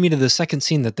that leads me to the second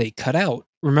scene that they cut out.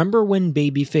 Remember when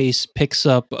Babyface picks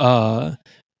up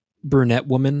brunette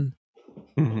woman,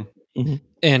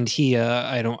 and he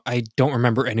I don't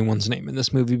remember anyone's name in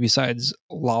this movie besides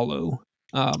Lalo.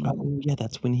 Yeah,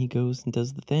 that's when he goes and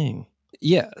does the thing.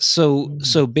 Yeah, so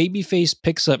Babyface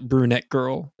picks up brunette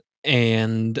girl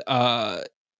and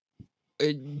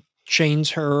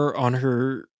chains her on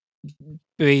her,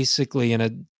 basically in a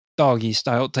doggy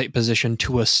style type position,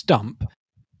 to a stump.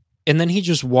 And then he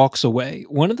just walks away.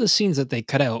 One of the scenes that they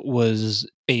cut out was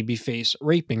Babyface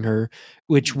raping her,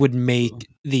 which would make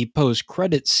the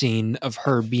post-credit scene of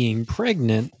her being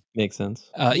pregnant. Makes sense.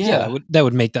 That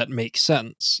would make that make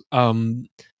sense. How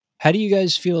do you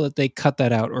guys feel that they cut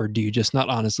that out, or do you just not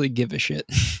honestly give a shit?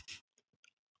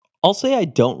 I'll say I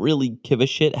don't really give a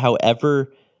shit.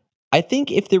 However, I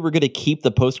think if they were going to keep the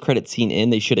post-credit scene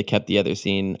in, they should have kept the other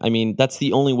scene. I mean, that's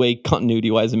the only way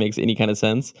continuity-wise it makes any kind of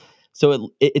sense. So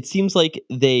it seems like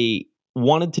they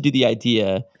wanted to do the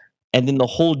idea, and then the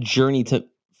whole journey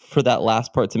for that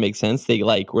last part to make sense, they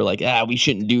were like, we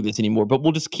shouldn't do this anymore, but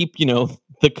we'll just keep,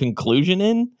 the conclusion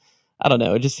in. I don't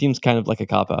know. It just seems kind of like a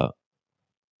cop-out.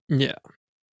 Yeah.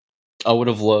 I would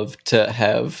have loved to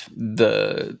have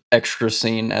the extra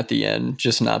scene at the end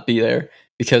just not be there,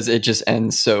 because it just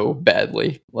ends so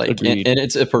badly. And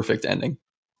it's a perfect ending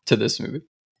to this movie.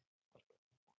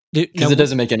 Because it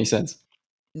doesn't make any sense.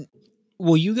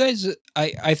 Well, you guys,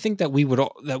 I think that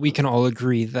we can all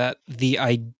agree that the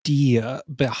idea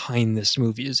behind this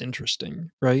movie is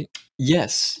interesting, right?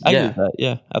 Yes. I agree with that.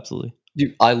 Yeah, absolutely.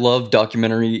 Dude, I love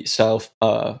documentary style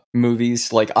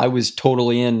movies. I was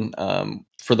totally in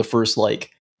for the first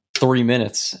 3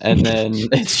 minutes, and then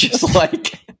it's just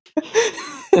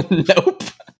nope,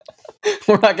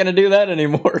 we're not going to do that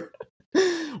anymore.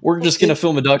 We're just going to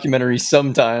film a documentary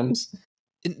sometimes.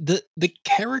 The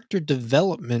character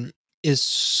development is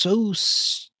so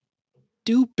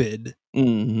stupid.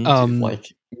 Mm-hmm.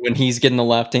 When he's getting the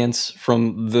lap dance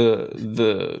from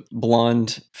the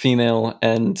blonde female,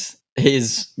 and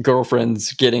his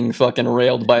girlfriend's getting fucking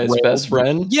railed by his best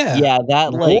friend. Yeah,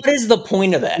 that what is the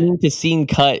point of that? Scene to scene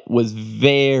cut was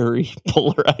very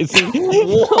polarizing.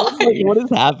 What is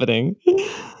happening?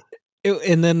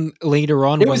 And then later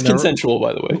on, it was consensual,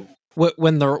 by the way.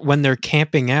 When they're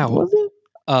camping out, was it?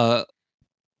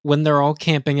 When they're all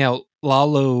camping out,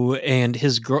 Lalo and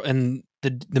his girl and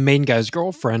the main guy's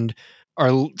girlfriend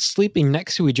are sleeping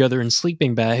next to each other in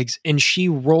sleeping bags, and she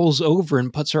rolls over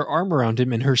and puts her arm around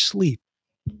him in her sleep.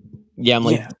 Yeah, I'm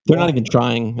they're not even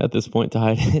trying at this point to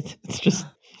hide it. It's just,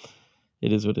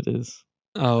 it is what it is.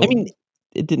 I mean,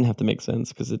 it didn't have to make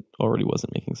sense because it already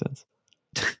wasn't making sense.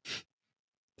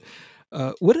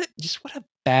 What a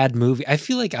bad movie. I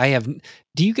feel like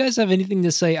do you guys have anything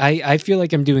to say? I feel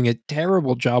like I'm doing a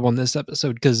terrible job on this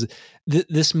episode because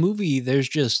this movie, there's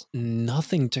just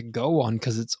nothing to go on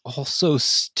because it's all so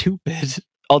stupid.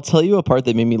 I'll tell you a part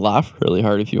that made me laugh really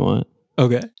hard if you want.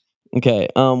 Okay.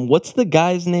 What's the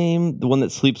guy's name? The one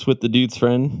that sleeps with the dude's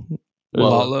friend?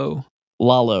 Lalo.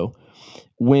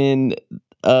 When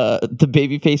the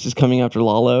baby face is coming after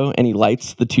Lalo, and he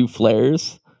lights the 2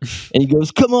 flares, and he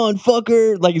goes, "Come on,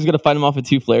 fucker!" Like he's gonna fight him off with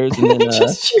 2 flares, and then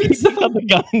Just he shoots picks up the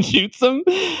gun and shoots him.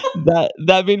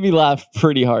 That made me laugh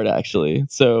pretty hard, actually.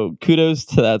 So kudos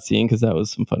to that scene because that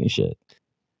was some funny shit.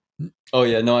 Oh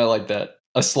yeah, no, I like that.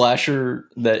 A slasher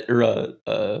that or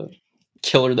a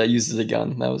killer that uses a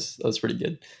gun. That was pretty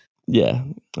good. Yeah,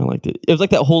 I liked it. It was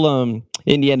like that whole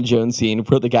Indiana Jones scene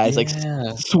where the guy's like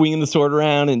swinging the sword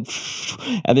around and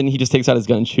then he just takes out his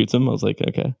gun and shoots him. I was like,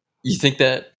 okay. You think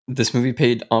that this movie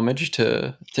paid homage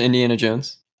to Indiana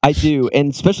Jones? I do,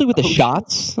 and especially with the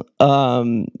shots.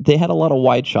 They had a lot of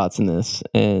wide shots in this,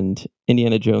 and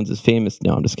Indiana Jones is famous.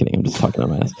 No, I'm just kidding. I'm just talking on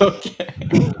my ass. Okay.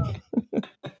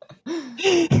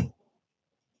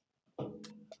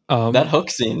 That hook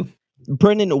scene.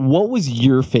 Brendan, what was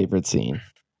your favorite scene?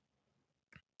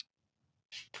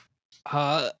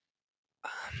 That's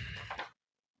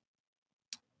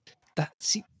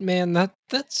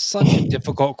such a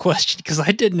difficult question because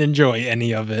I didn't enjoy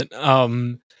any of it.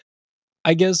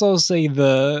 I guess I'll say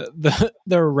the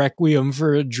Requiem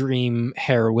for a Dream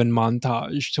heroin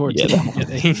montage towards the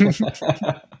beginning.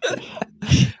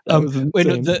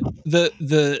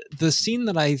 The scene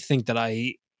that I think that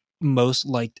I most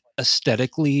liked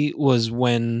aesthetically was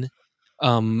when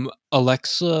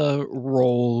Alexa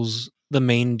rolls the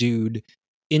main dude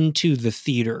into the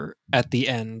theater at the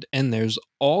end, and there's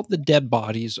all the dead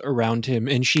bodies around him,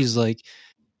 and she's like,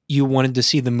 "You wanted to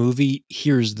see the movie?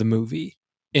 Here's the movie."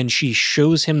 And she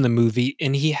shows him the movie,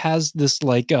 and he has this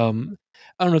like I don't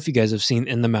know if you guys have seen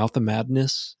In the Mouth of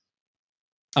Madness.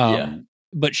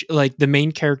 But like the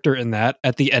main character in that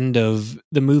at the end of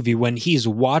the movie when he's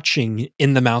watching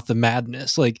In the Mouth of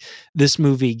Madness, like this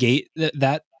movie gave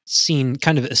that scene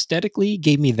kind of aesthetically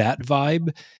gave me that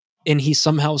vibe, and he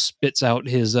somehow spits out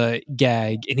his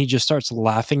gag and he just starts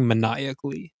laughing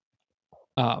maniacally.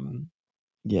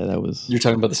 Yeah, that was. You're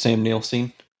talking about the Sam Neill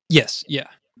scene? Yes, yeah.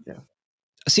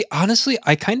 See, honestly,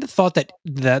 I kind of thought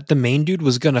that the main dude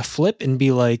was gonna flip and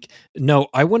be like, "No,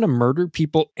 I want to murder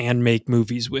people and make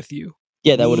movies with you."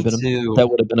 Yeah, that would have been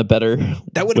a better.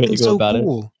 That would have been so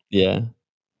cool. Yeah.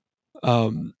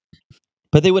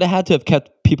 But they would have had to have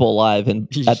kept people alive, and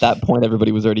at that point,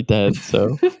 everybody was already dead.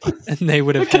 So, and they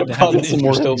would have had to have some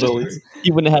more hillbillies. He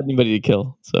wouldn't have had anybody to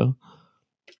kill. So,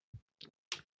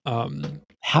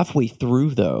 halfway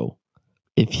through though.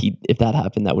 If that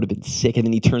happened, that would have been sick. And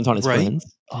then he turns on his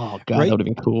friends. Oh god, that would have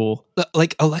been cool.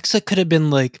 Like Alexa could have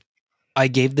been like, "I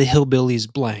gave the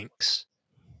hillbillies blanks,"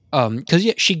 because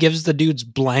she gives the dudes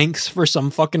blanks for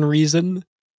some fucking reason.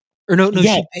 Or no,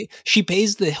 she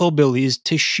pays the hillbillies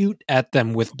to shoot at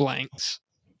them with blanks.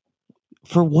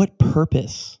 For what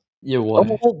purpose? Yeah, what?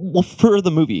 Well, for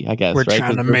the movie, I guess. We're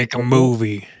trying to make a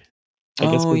movie. I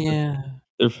guess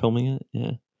they're filming it.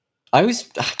 Yeah. I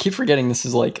keep forgetting this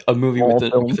is like a movie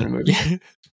within a movie.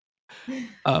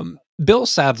 Bill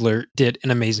Sadler did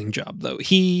an amazing job, though.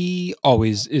 He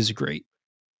always is great.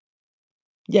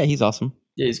 Yeah, he's awesome.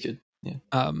 Yeah, he's good. Yeah.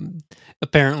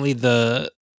 Apparently,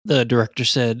 the director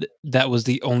said that was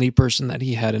the only person that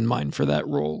he had in mind for that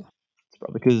role. It's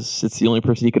probably because it's the only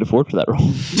person he could afford for that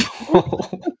role.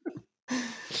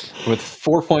 With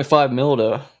 4.5 mil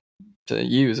to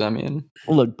use, I mean.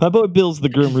 Look, my boy Bill's the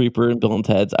Grim Reaper in Bill and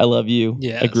Ted's. I love you.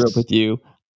 Yes. I grew up with you.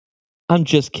 I'm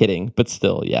just kidding, but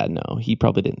still, yeah, no, he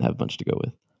probably didn't have much to go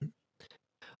with.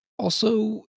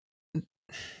 Also,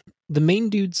 the main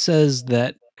dude says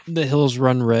that The Hills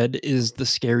Run Red is the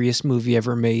scariest movie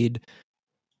ever made.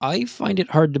 I find it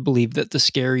hard to believe that the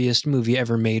scariest movie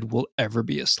ever made will ever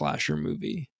be a slasher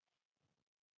movie.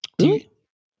 Really?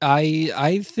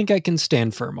 I think I can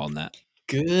stand firm on that.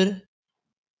 Good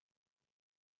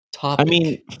topic. I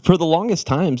mean, for the longest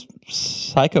time,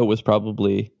 Psycho was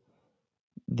probably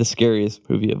the scariest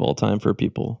movie of all time for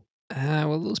people.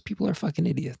 Well, those people are fucking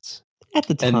idiots. At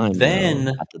the time. And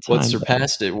then what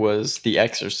surpassed it was The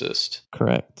Exorcist.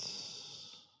 Correct.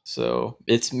 So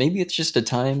it's just a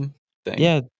time thing.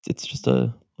 Yeah, it's just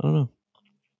I don't know.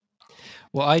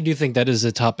 Well, I do think that is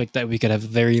a topic that we could have a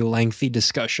very lengthy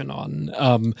discussion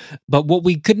on. But what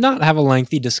we could not have a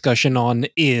lengthy discussion on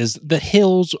is The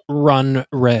Hills Run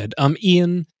Red.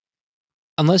 Ian,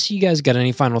 unless you guys got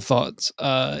any final thoughts,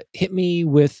 hit me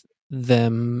with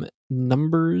them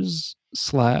numbers /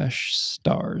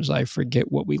 stars. I forget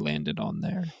what we landed on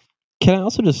there. Can I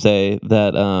also just say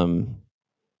that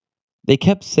they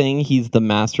kept saying he's the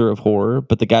master of horror,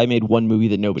 but the guy made one movie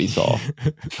that nobody saw.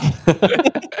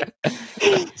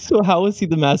 So how is he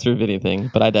the master of anything?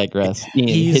 But I digress.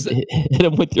 Ian, hit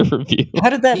him with your review. How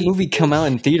did that movie come out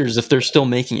in theaters if they're still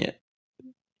making it?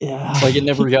 Yeah, like it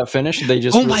never got finished. They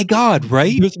just my god,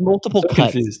 right? There's multiple cuts.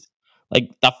 Confused. like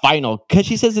the final, because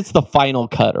she says it's the final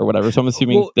cut or whatever. So I'm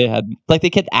assuming they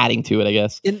kept adding to it, I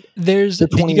guess. And there's so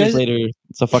 20 years later,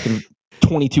 it's a fucking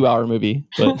 22-hour movie.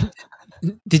 But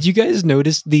did you guys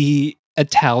notice the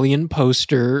Italian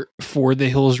poster for The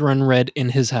Hills Run Red in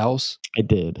his house? I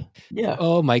did. Yeah.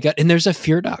 Oh my god! And there's a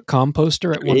Fear.com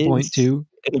poster at one point too.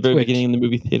 At the very beginning in the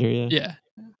movie theater, yeah. Yeah.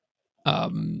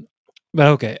 But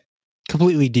okay,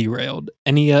 completely derailed.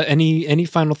 Any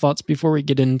final thoughts before we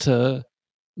get into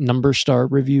number star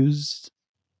reviews?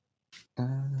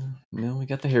 No, we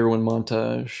got the heroin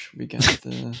montage. We got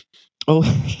the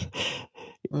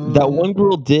that one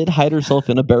girl did hide herself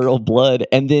in a barrel of blood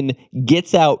and then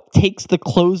gets out, takes the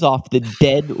clothes off the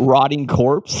dead, rotting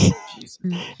corpse,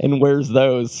 and wears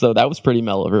those. So that was pretty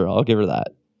mellow of her. I'll give her that.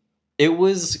 It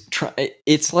was.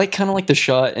 It's like kind of like the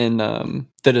shot in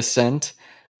The Descent,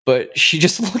 but she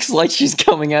just looks like she's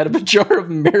coming out of a jar of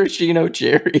maraschino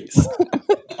cherries.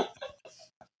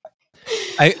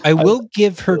 I will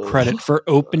give her credit for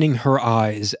opening her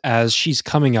eyes as she's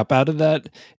coming up out of that,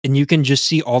 and you can just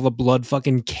see all the blood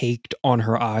fucking caked on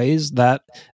her eyes. That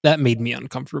made me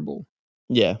uncomfortable.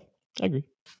 Yeah, I agree.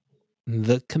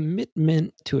 The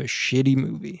commitment to a shitty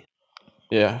movie.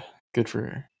 Yeah, good for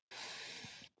her.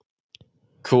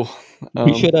 Cool.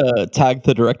 We should tag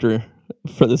the director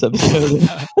for this episode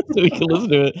so we can listen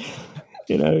to it.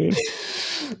 You know what I mean?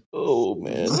 Oh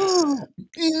man.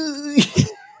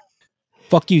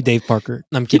 Fuck you, Dave Parker.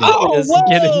 I'm kidding.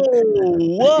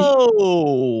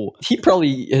 Whoa! He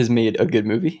probably has made a good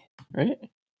movie, right?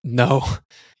 No.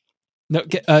 Do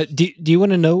you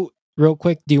want to know real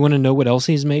quick? Do you want to know what else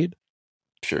he's made?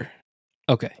 Sure.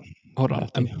 Okay, hold on.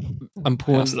 I'm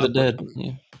pulling House of the Dead.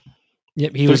 Yeah.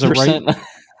 Yep, he was a writer.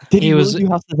 Did he really do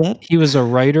House of the Dead? He was a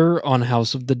writer on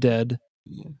House of the Dead.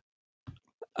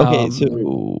 Okay,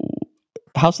 so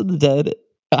House of the Dead,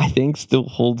 I think, still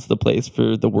holds the place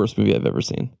for the worst movie I've ever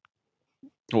seen.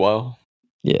 Wow.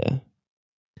 Yeah.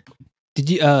 Did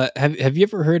you have you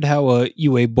ever heard how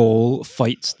UA Boll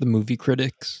fights the movie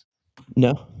critics?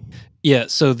 No. Yeah,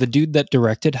 so the dude that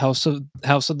directed House of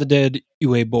the Dead,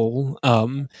 UA Boll,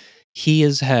 he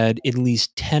has had at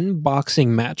least 10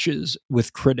 boxing matches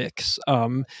with critics.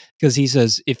 Because he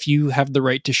says, if you have the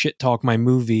right to shit talk my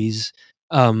movies,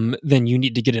 then you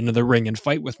need to get into the ring and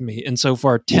fight with me. And so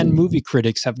far, 10 movie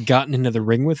critics have gotten into the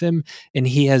ring with him, and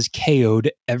he has KO'd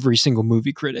every single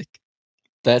movie critic.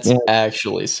 That's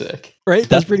actually sick. Right?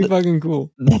 That's pretty fucking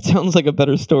cool. That sounds like a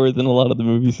better story than a lot of the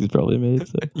movies he's probably made.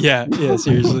 So. Yeah,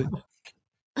 seriously.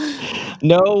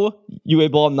 No, UA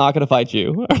Boll, I'm not going to fight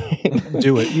you.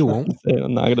 Do it. You won't.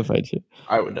 I'm not going to fight you.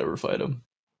 I would never fight him.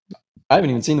 I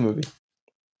haven't even seen the movie.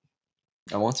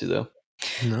 I want to, though.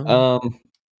 No.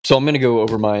 So I'm going to go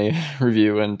over my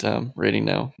review and rating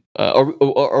now.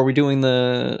 Are we doing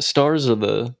the stars or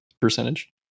the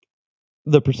percentage?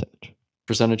 The percentage.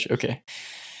 Percentage, okay.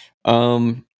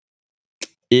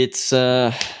 It's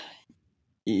yeah,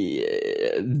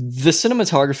 the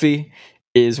cinematography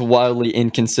is wildly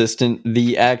inconsistent.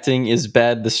 The acting is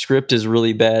bad. The script is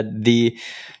really bad. The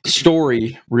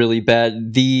story really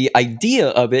bad. The idea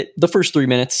of it, the first 3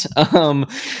 minutes,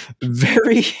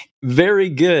 very, very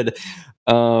good.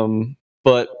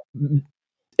 But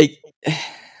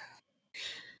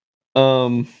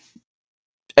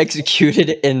executed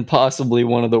in possibly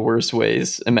one of the worst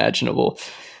ways imaginable.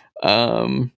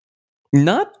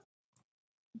 Not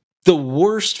the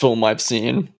worst film I've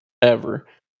seen ever.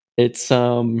 It's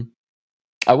I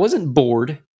wasn't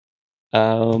bored.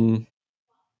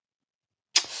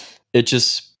 It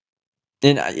just,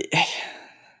 and I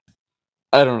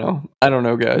don't know. I don't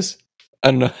know, guys.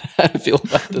 I don't know how to feel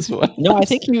about this one. No, I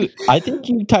think you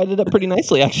tied it up pretty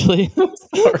nicely, actually.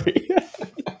 Sorry.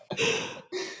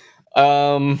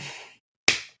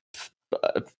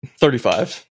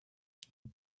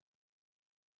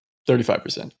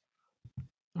 35%.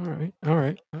 All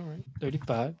right.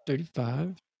 35.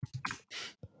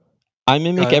 I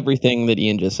mimic everything that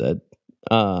Ian just said.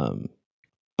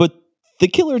 But the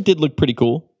killer did look pretty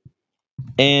cool.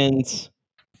 And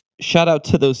shout out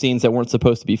to those scenes that weren't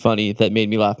supposed to be funny that made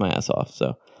me laugh my ass off.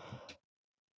 So,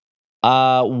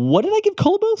 what did I give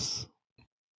Colobos?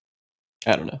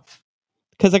 I don't know.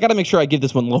 Because I got to make sure I give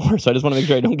this one lower. So I just want to make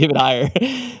sure I don't give it higher.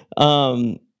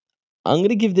 I'm going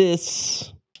to give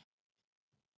this...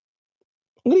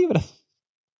 I'm gonna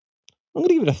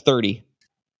give it a 30.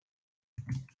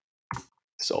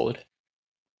 Solid.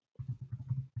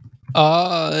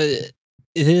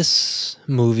 This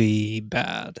movie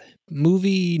bad.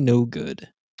 Movie no good.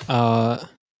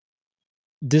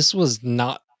 This was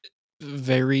not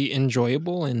very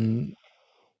enjoyable in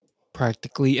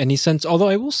practically any sense. Although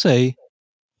I will say,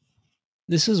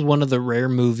 This is one of the rare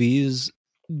movies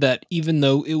that, even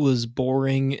though it was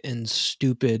boring and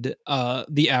stupid,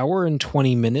 the hour and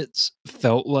 20 minutes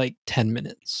felt like 10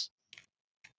 minutes.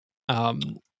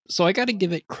 So I got to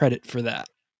give it credit for that,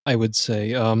 I would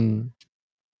say.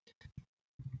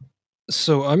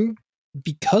 So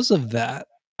because of that,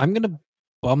 I'm going to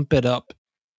bump it up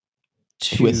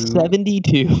To a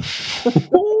 72.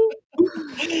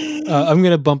 I'm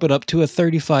going to bump it up to a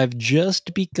 35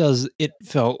 just because it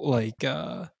felt like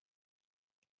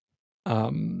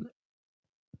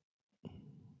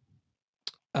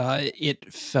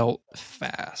it felt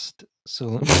fast. So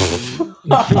let me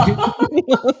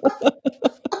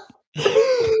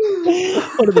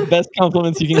One of the best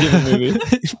compliments you can give a movie.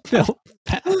 It felt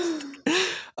fast.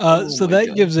 So my that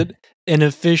God. gives it an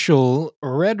official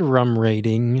Red Rum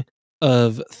rating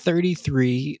of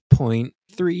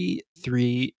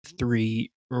 33.333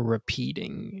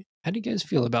 repeating. How do you guys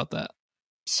feel about that?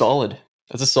 Solid.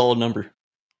 That's a solid number.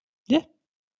 Yeah.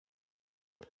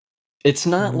 It's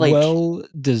not like well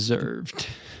deserved.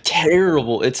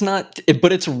 terrible. It's not,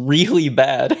 but it's really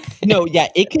bad. No, yeah,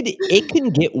 it can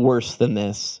get worse than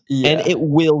this. Yeah. And it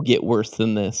will get worse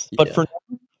than this. But Yeah. for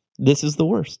now, this is the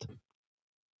worst.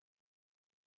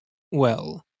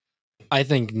 Well, I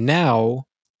think now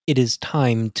it is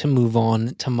time to move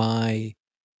on to my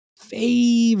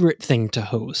favorite thing to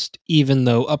host, even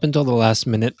though up until the last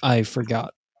minute I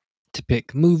forgot to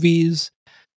pick movies.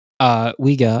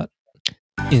 We got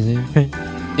Is it right?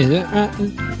 Is it right?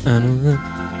 I don't know.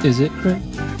 Is it right?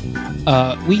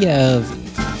 We have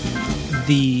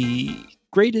the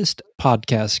greatest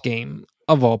podcast game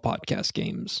of all podcast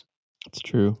games. It's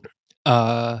true.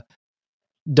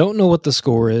 Don't know what the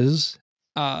score is.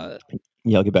 Yeah,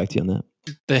 I'll get back to you on that.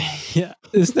 Yeah,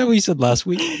 isn't that what you said last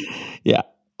week? Yeah.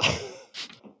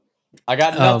 I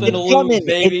got nothing to It's lose, coming.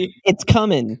 baby. It's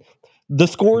coming. The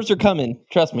scores are coming.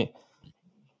 Trust me.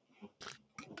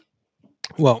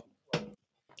 Well,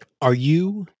 are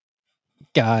you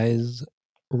guys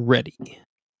ready?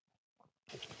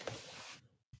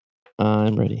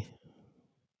 I'm ready.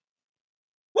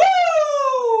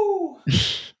 Woo!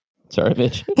 Sorry,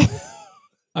 bitch.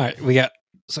 All right, we got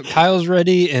so Kyle's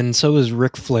ready, and so is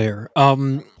Ric Flair. All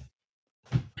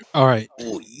right,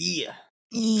 Oh yeah.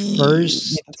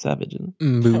 first Yeah, Savage. Isn't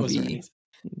it? That was movie.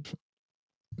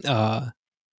 amazing.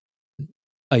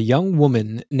 A young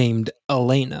woman named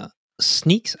Elena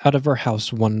sneaks out of her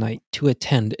house one night to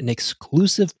attend an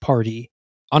exclusive party,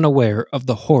 unaware of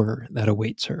the horror that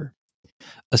awaits her.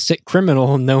 A sick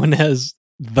criminal known as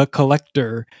the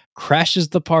Collector crashes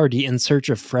the party in search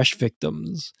of fresh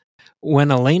victims.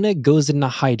 When Elena goes into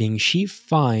hiding, she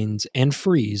finds and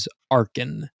frees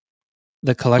Arkin.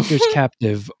 The Collector's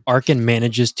captive, Arkin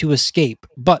manages to escape,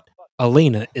 but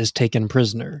Elena is taken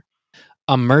prisoner.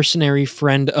 A mercenary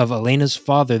friend of Elena's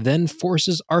father then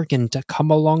forces Arkin to come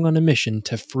along on a mission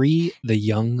to free the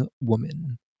young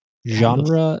woman.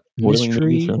 Genre, Spoiling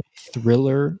mystery, movies, right?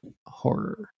 thriller,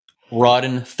 horror.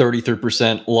 Rotten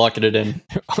 33%. Locking it in.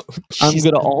 I'm Jeez.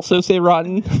 going to also say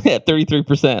Rotten at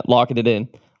 33%. Locking it in.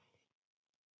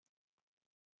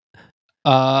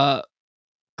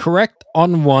 Correct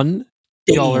on one.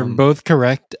 Y'all are Damn. both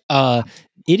correct.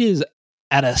 It is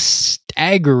at a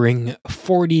staggering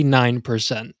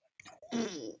 49%.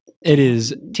 It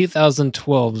is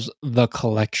 2012's The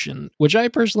Collection, which I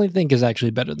personally think is actually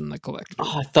better than The Collector.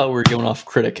 Oh, I thought we were going off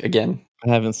critic again. I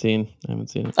haven't seen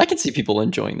it. I can see people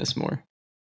enjoying this more.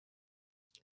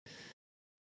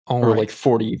 All Or right, like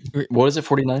 40. What is it?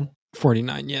 49?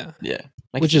 49, yeah. Yeah.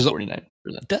 I can Which see is 49%.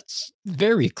 That's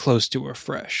very close to a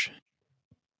fresh.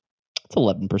 It's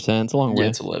 11%. It's a long Yeah, way.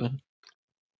 it's 11.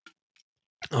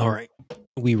 All right.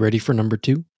 We ready for number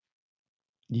 2?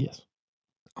 Yes.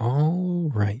 All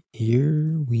right.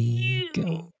 Here we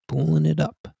go. Pulling it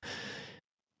up.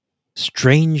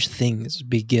 Strange things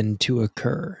begin to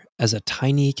occur as a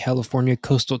tiny California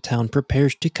coastal town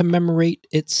prepares to commemorate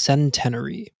its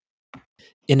centenary.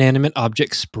 Inanimate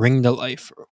objects spring to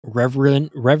life. Reverend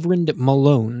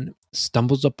Malone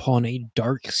stumbles upon a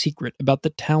dark secret about the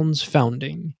town's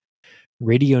founding.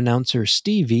 Radio announcer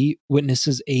Stevie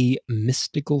witnesses a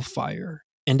mystical fire,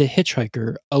 and a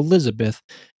hitchhiker, Elizabeth,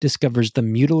 discovers the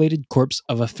mutilated corpse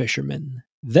of a fisherman.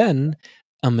 Then,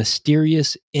 a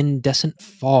mysterious, incandescent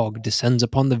fog descends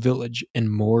upon the village,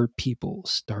 and more people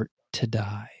start to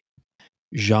die.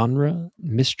 Genre,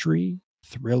 mystery,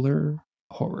 thriller,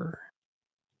 horror.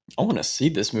 I want to see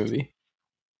this movie.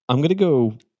 I'm going to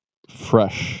go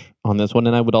fresh on this one,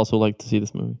 and I would also like to see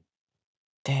this movie.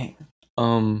 Dang.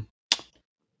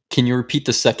 Can you repeat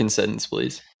the second sentence,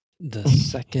 please? The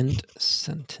second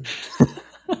sentence.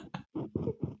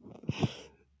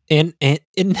 And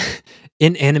in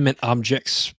Inanimate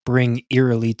objects spring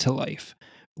eerily to life.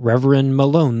 Reverend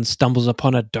Malone stumbles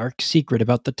upon a dark secret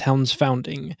about the town's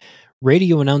founding.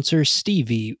 Radio announcer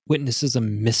Stevie witnesses a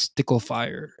mystical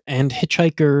fire, and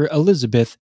hitchhiker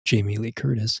Elizabeth, Jamie Lee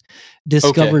Curtis,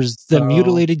 discovers the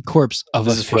mutilated corpse of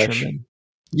a This is fresh. fisherman.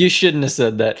 You shouldn't have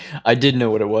said that. I did know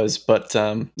what it was, but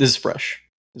this is fresh.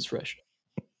 This is fresh.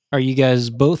 Are you guys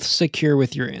both secure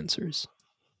with your answers?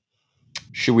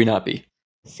 Should we not be?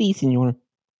 Si, senor.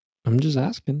 I'm just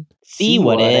asking. See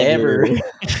whatever.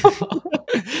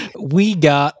 We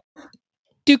got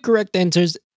 2 correct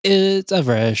answers. It's a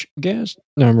fresh guess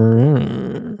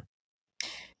number.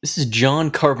 This is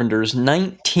John Carpenter's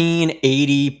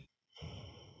 1980.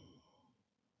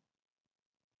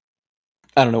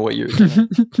 I don't know what year.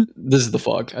 This is The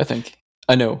Fog, I think.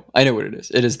 I know what it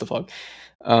is. It is The Fog.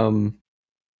 I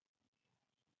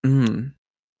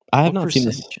have What not seen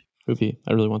this percentage? movie.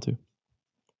 I really want to.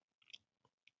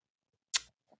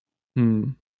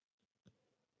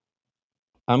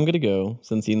 I'm gonna go,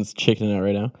 since Ian's chickening out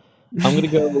right now. I'm gonna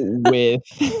go with.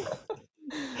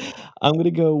 I'm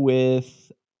gonna go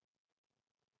with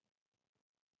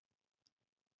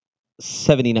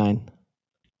 79.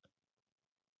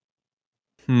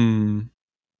 I'm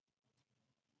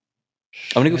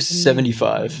gonna go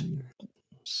 75.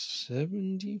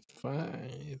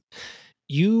 75.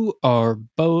 You are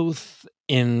both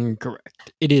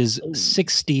incorrect. It is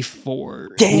 64.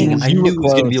 Dang, I You knew were it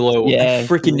was gonna be close. low. Yeah, I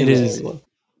freaking knew it it is. was low.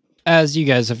 As you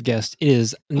guys have guessed, it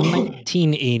is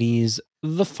 1980s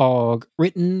The Fog,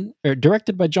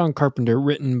 directed by John Carpenter,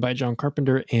 written by John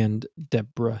Carpenter and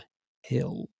Deborah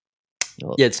Hill.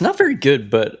 Yeah, it's not very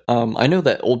good, but I know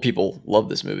that old people love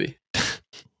this movie. I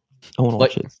want to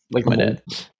watch it. Like my I'm dad.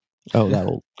 old. Oh, that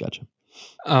old. Gotcha.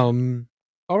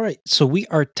 All right, so we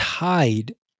are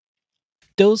tied.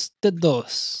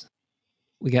 2-2.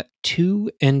 We got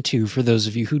 2 and 2 for those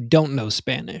of you who don't know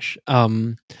Spanish. Are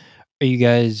you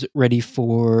guys ready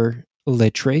for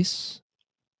Le Trace?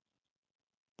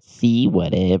 See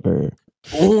whatever.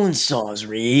 Bone saws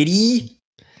ready.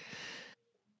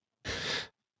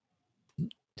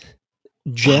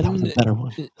 That was a better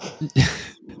one.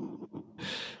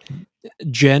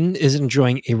 Jen is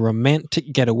enjoying a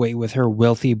romantic getaway with her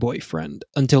wealthy boyfriend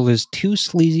until his 2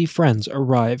 sleazy friends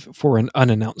arrive for an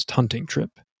unannounced hunting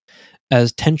trip.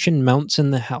 As tension mounts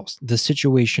in the house, the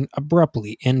situation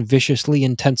abruptly and viciously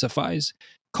intensifies,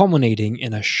 culminating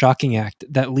in a shocking act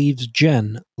that leaves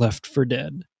Jen left for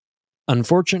dead.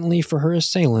 Unfortunately for her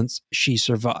assailants, she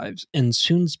survives and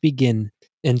soon begins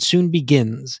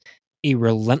a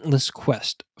relentless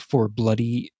quest for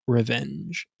bloody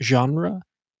revenge. Genre: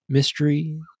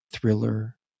 mystery,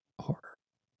 thriller, horror.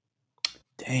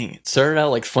 Dang, it started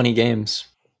out like funny games.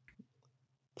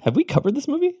 Have we covered this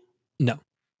movie? No.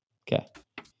 Okay.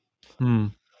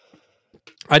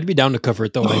 I'd be down to cover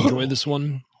it though. I enjoy this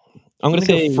one. I'm gonna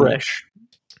say go fresh.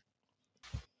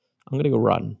 I'm gonna go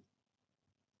rotten.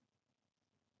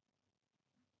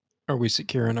 Are we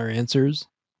secure in our answers?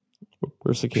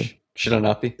 We're secure. Should I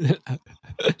not be?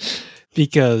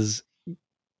 Because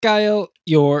Kyle,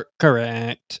 you're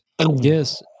correct.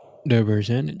 Yes, the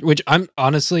percentage. Which I'm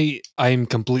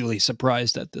completely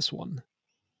surprised at this one.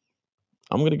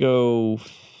 I'm gonna go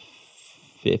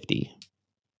 50.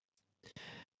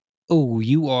 Oh,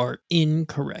 you are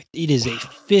incorrect. It is a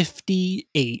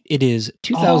 58. It is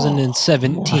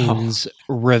 2017's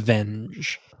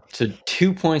Revenge. So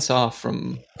 2 points off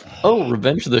from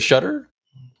Revenge of the Shutter?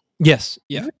 Yes,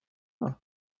 yeah. Huh.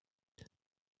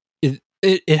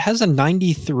 It has a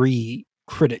 93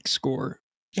 critic score.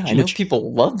 Yeah, I know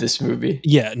people love this movie.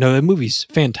 Yeah, no, the movie's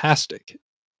fantastic.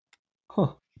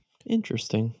 Huh.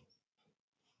 Interesting.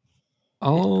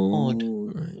 All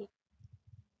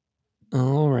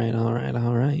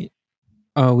right.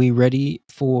 Are we ready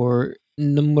for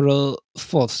numero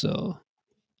fosso?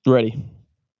 Ready.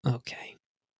 Okay.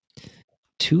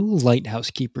 2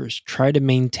 lighthouse keepers try to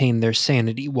maintain their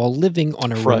sanity while living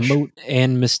on a Fresh. remote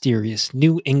and mysterious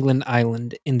New England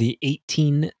island in the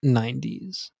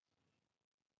 1890s.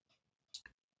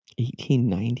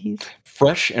 1890s?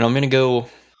 Fresh, and I'm gonna go.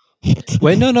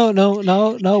 Wait,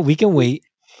 no. We can wait.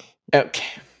 Okay.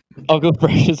 I'll go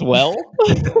fresh as well.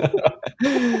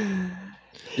 This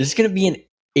is gonna be an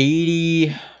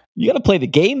 80. You gotta play the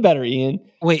game better, Ian.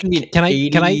 Wait, It's can gonna be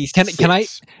an I?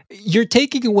 86. You're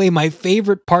taking away my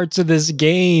favorite parts of this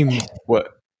game.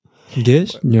 What?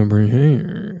 This number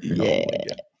here. Yeah.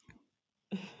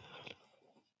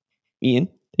 Ian,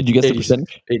 did you guess the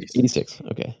percentage? 86.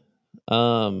 Okay.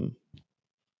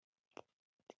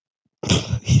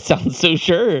 He sounds so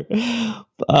sure.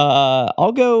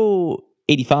 I'll go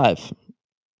 85.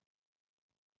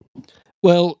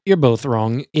 Well, you're both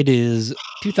wrong. It is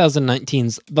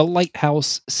 2019's The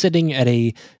Lighthouse, sitting at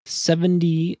a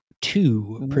 72%.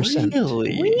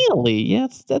 Really? Yeah,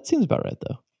 that seems about right,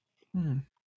 though.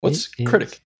 What's It is.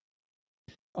 critic?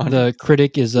 The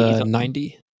critic is 80-something.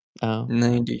 90. Oh.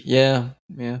 90. Yeah.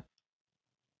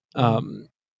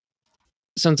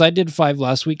 Since I did 5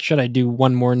 last week, should I do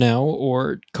one more now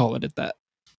or call it at that?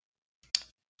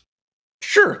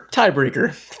 Sure.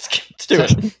 Tiebreaker. Let's do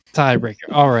it.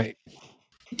 Tiebreaker. All right.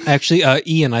 Actually,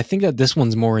 Ian, I think that this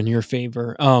one's more in your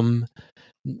favor.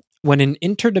 When an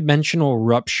interdimensional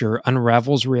rupture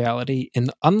unravels reality,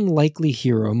 an unlikely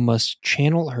hero must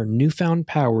channel her newfound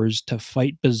powers to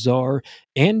fight bizarre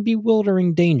and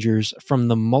bewildering dangers from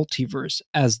the multiverse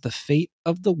as the fate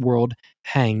of the world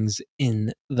hangs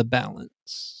in the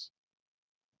balance.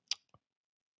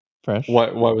 Fresh. Why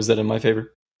was that in my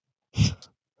favor? I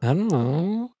don't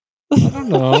know.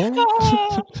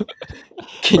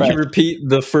 Can you repeat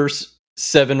the first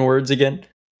 7 words again?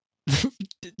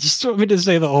 Just want me to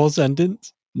say the whole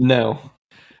sentence? No.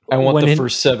 I want the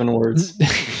first 7 words.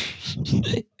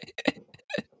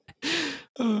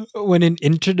 When an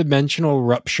interdimensional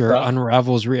rupture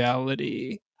unravels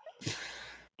reality.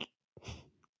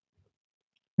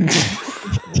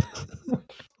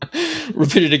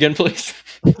 Repeat it again, please.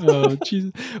 Oh,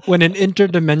 Jesus. When an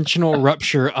interdimensional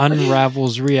rupture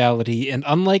unravels reality, an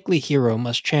unlikely hero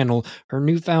must channel her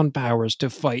newfound powers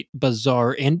to fight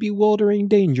bizarre and bewildering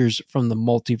dangers from the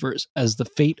multiverse as the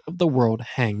fate of the world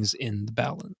hangs in the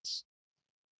balance.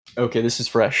 Okay, this is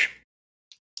fresh.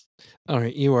 All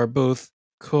right, you are both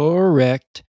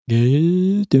correct.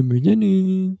 This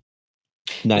isn't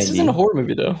a horror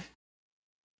movie, though.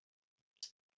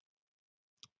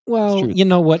 Well, you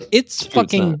know what? It's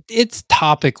fucking, it's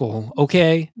topical,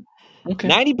 okay?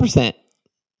 90%.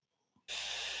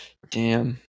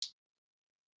 Damn.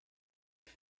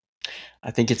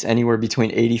 I think it's anywhere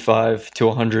between 85 to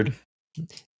 100.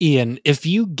 Ian, if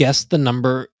you guess the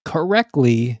number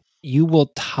correctly, you will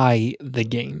tie the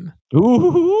game.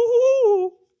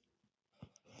 Ooh.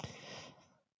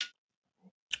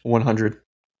 100.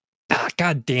 Ah,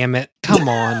 God damn it. Come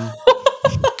on.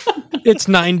 It's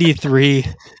 93.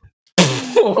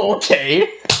 Okay.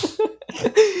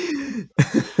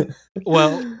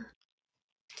 Well,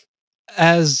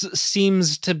 as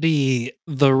seems to be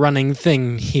the running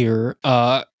thing here,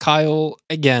 Kyle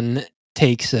again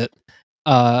takes it,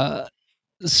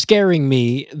 scaring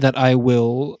me that I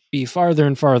will be farther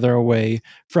and farther away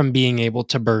from being able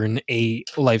to burn a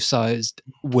life-sized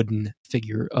wooden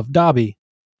figure of Dobby.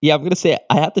 Yeah, I'm going to say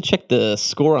I have to check the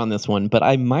score on this one, but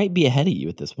I might be ahead of you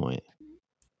at this point.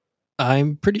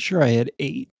 I'm pretty sure I had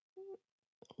 8.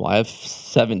 Well, I have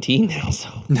 17 now, so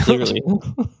clearly.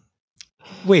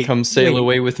 Wait. Come sail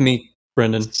away with me,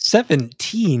 Brendan.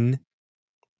 17?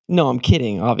 No, I'm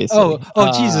kidding, obviously.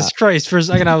 Oh, Jesus Christ. For a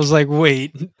second, I was like,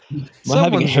 wait. Am I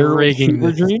having a heroin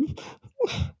fever dream?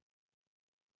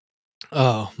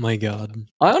 Oh, my God.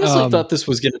 I honestly thought this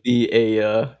was going to be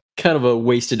a kind of a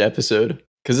wasted episode,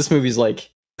 because this movie's, like,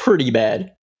 pretty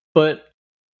bad. But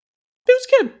it was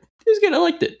good. It was good. I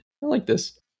liked it. I like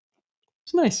this.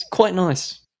 It's nice. Quite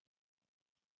nice.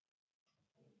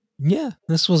 Yeah,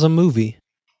 this was a movie.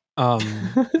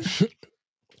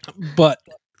 But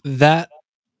that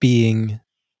being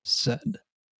said,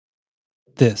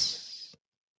 this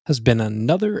has been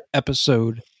another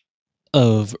episode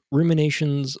of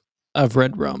Ruminations of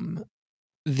Red Rum,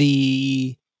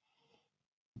 the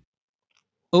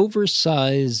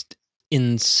oversized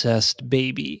incest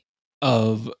baby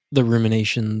of the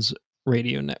Ruminations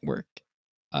radio network.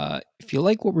 If you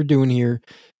like what we're doing here,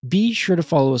 be sure to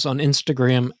follow us on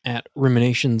Instagram at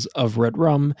Ruminations of Red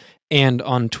Rum and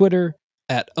on Twitter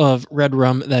at of Red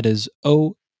Rum. That is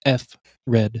OF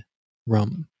Red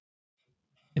Rum.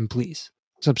 And please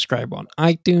subscribe on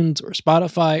iTunes or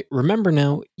Spotify. Remember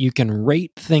now, you can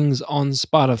rate things on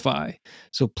Spotify.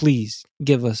 So please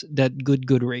give us that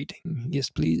good rating.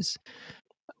 Yes, please.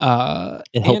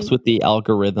 It helps with the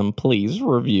algorithm. Please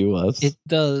review us. It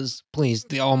does, please,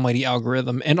 the almighty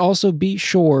algorithm. And also be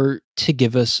sure to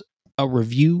give us a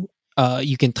review.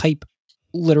 You can type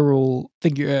literal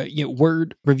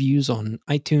word reviews on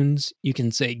iTunes. You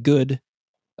can say good.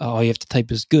 All you have to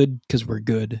type is good because we're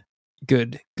good.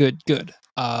 Good.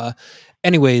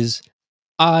 Anyways,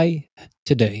 I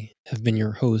today have been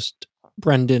your host,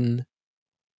 Brendan.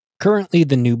 Currently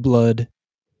the new blood,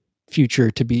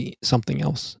 future to be something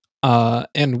else.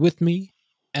 And with me,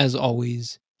 as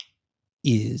always,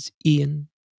 is Ian.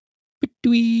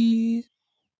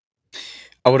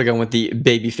 I would have gone with the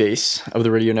baby face of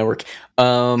the radio network.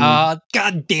 God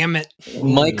damn it.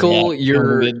 Michael, Yeah,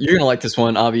 you're gonna like this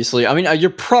one, obviously. I mean,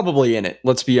 you're probably in it.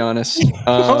 Let's be honest.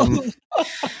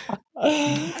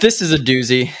 This is a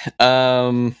doozy.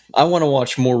 I want to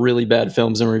watch more really bad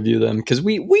films and review them because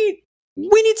we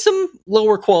need some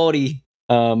lower quality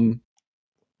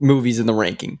movies in the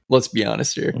ranking. Let's be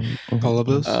honest here.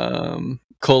 Colobos?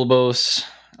 Colobos.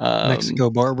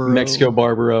 Mexico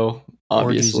Barbaro.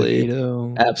 Obviously,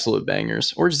 absolute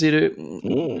bangers.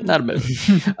 Orgazito, not a bad.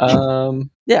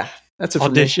 Yeah, that's it for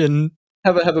Audition. Me.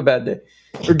 Have a bad day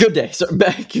or good day. Sorry,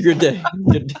 back your good day.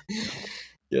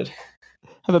 Good.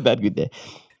 Have a bad good day.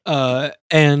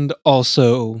 And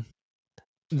also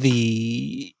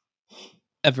the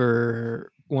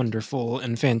ever wonderful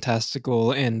and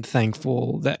fantastical and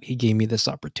thankful that he gave me this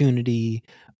opportunity,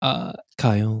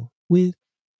 Kyle with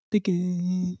the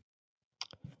game.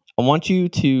 I want you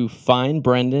to find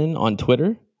Brendan on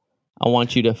Twitter. I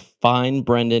want you to find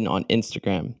Brendan on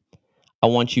Instagram. I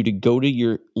want you to go to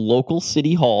your local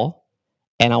city hall,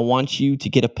 and I want you to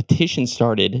get a petition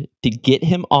started to get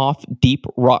him off Deep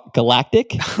Rock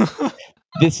Galactic.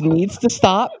 This needs to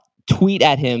stop. Tweet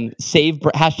at him.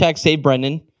 Hashtag save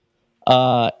Brendan.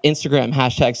 Instagram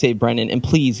hashtag save Brendan. And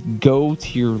please go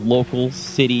to your local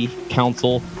city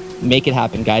council. Make it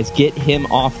happen, guys. Get him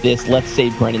off this. Let's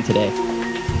save Brendan today.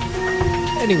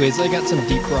 Anyways, I got some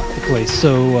deep rock to play,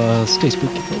 so stay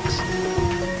spooky, folks.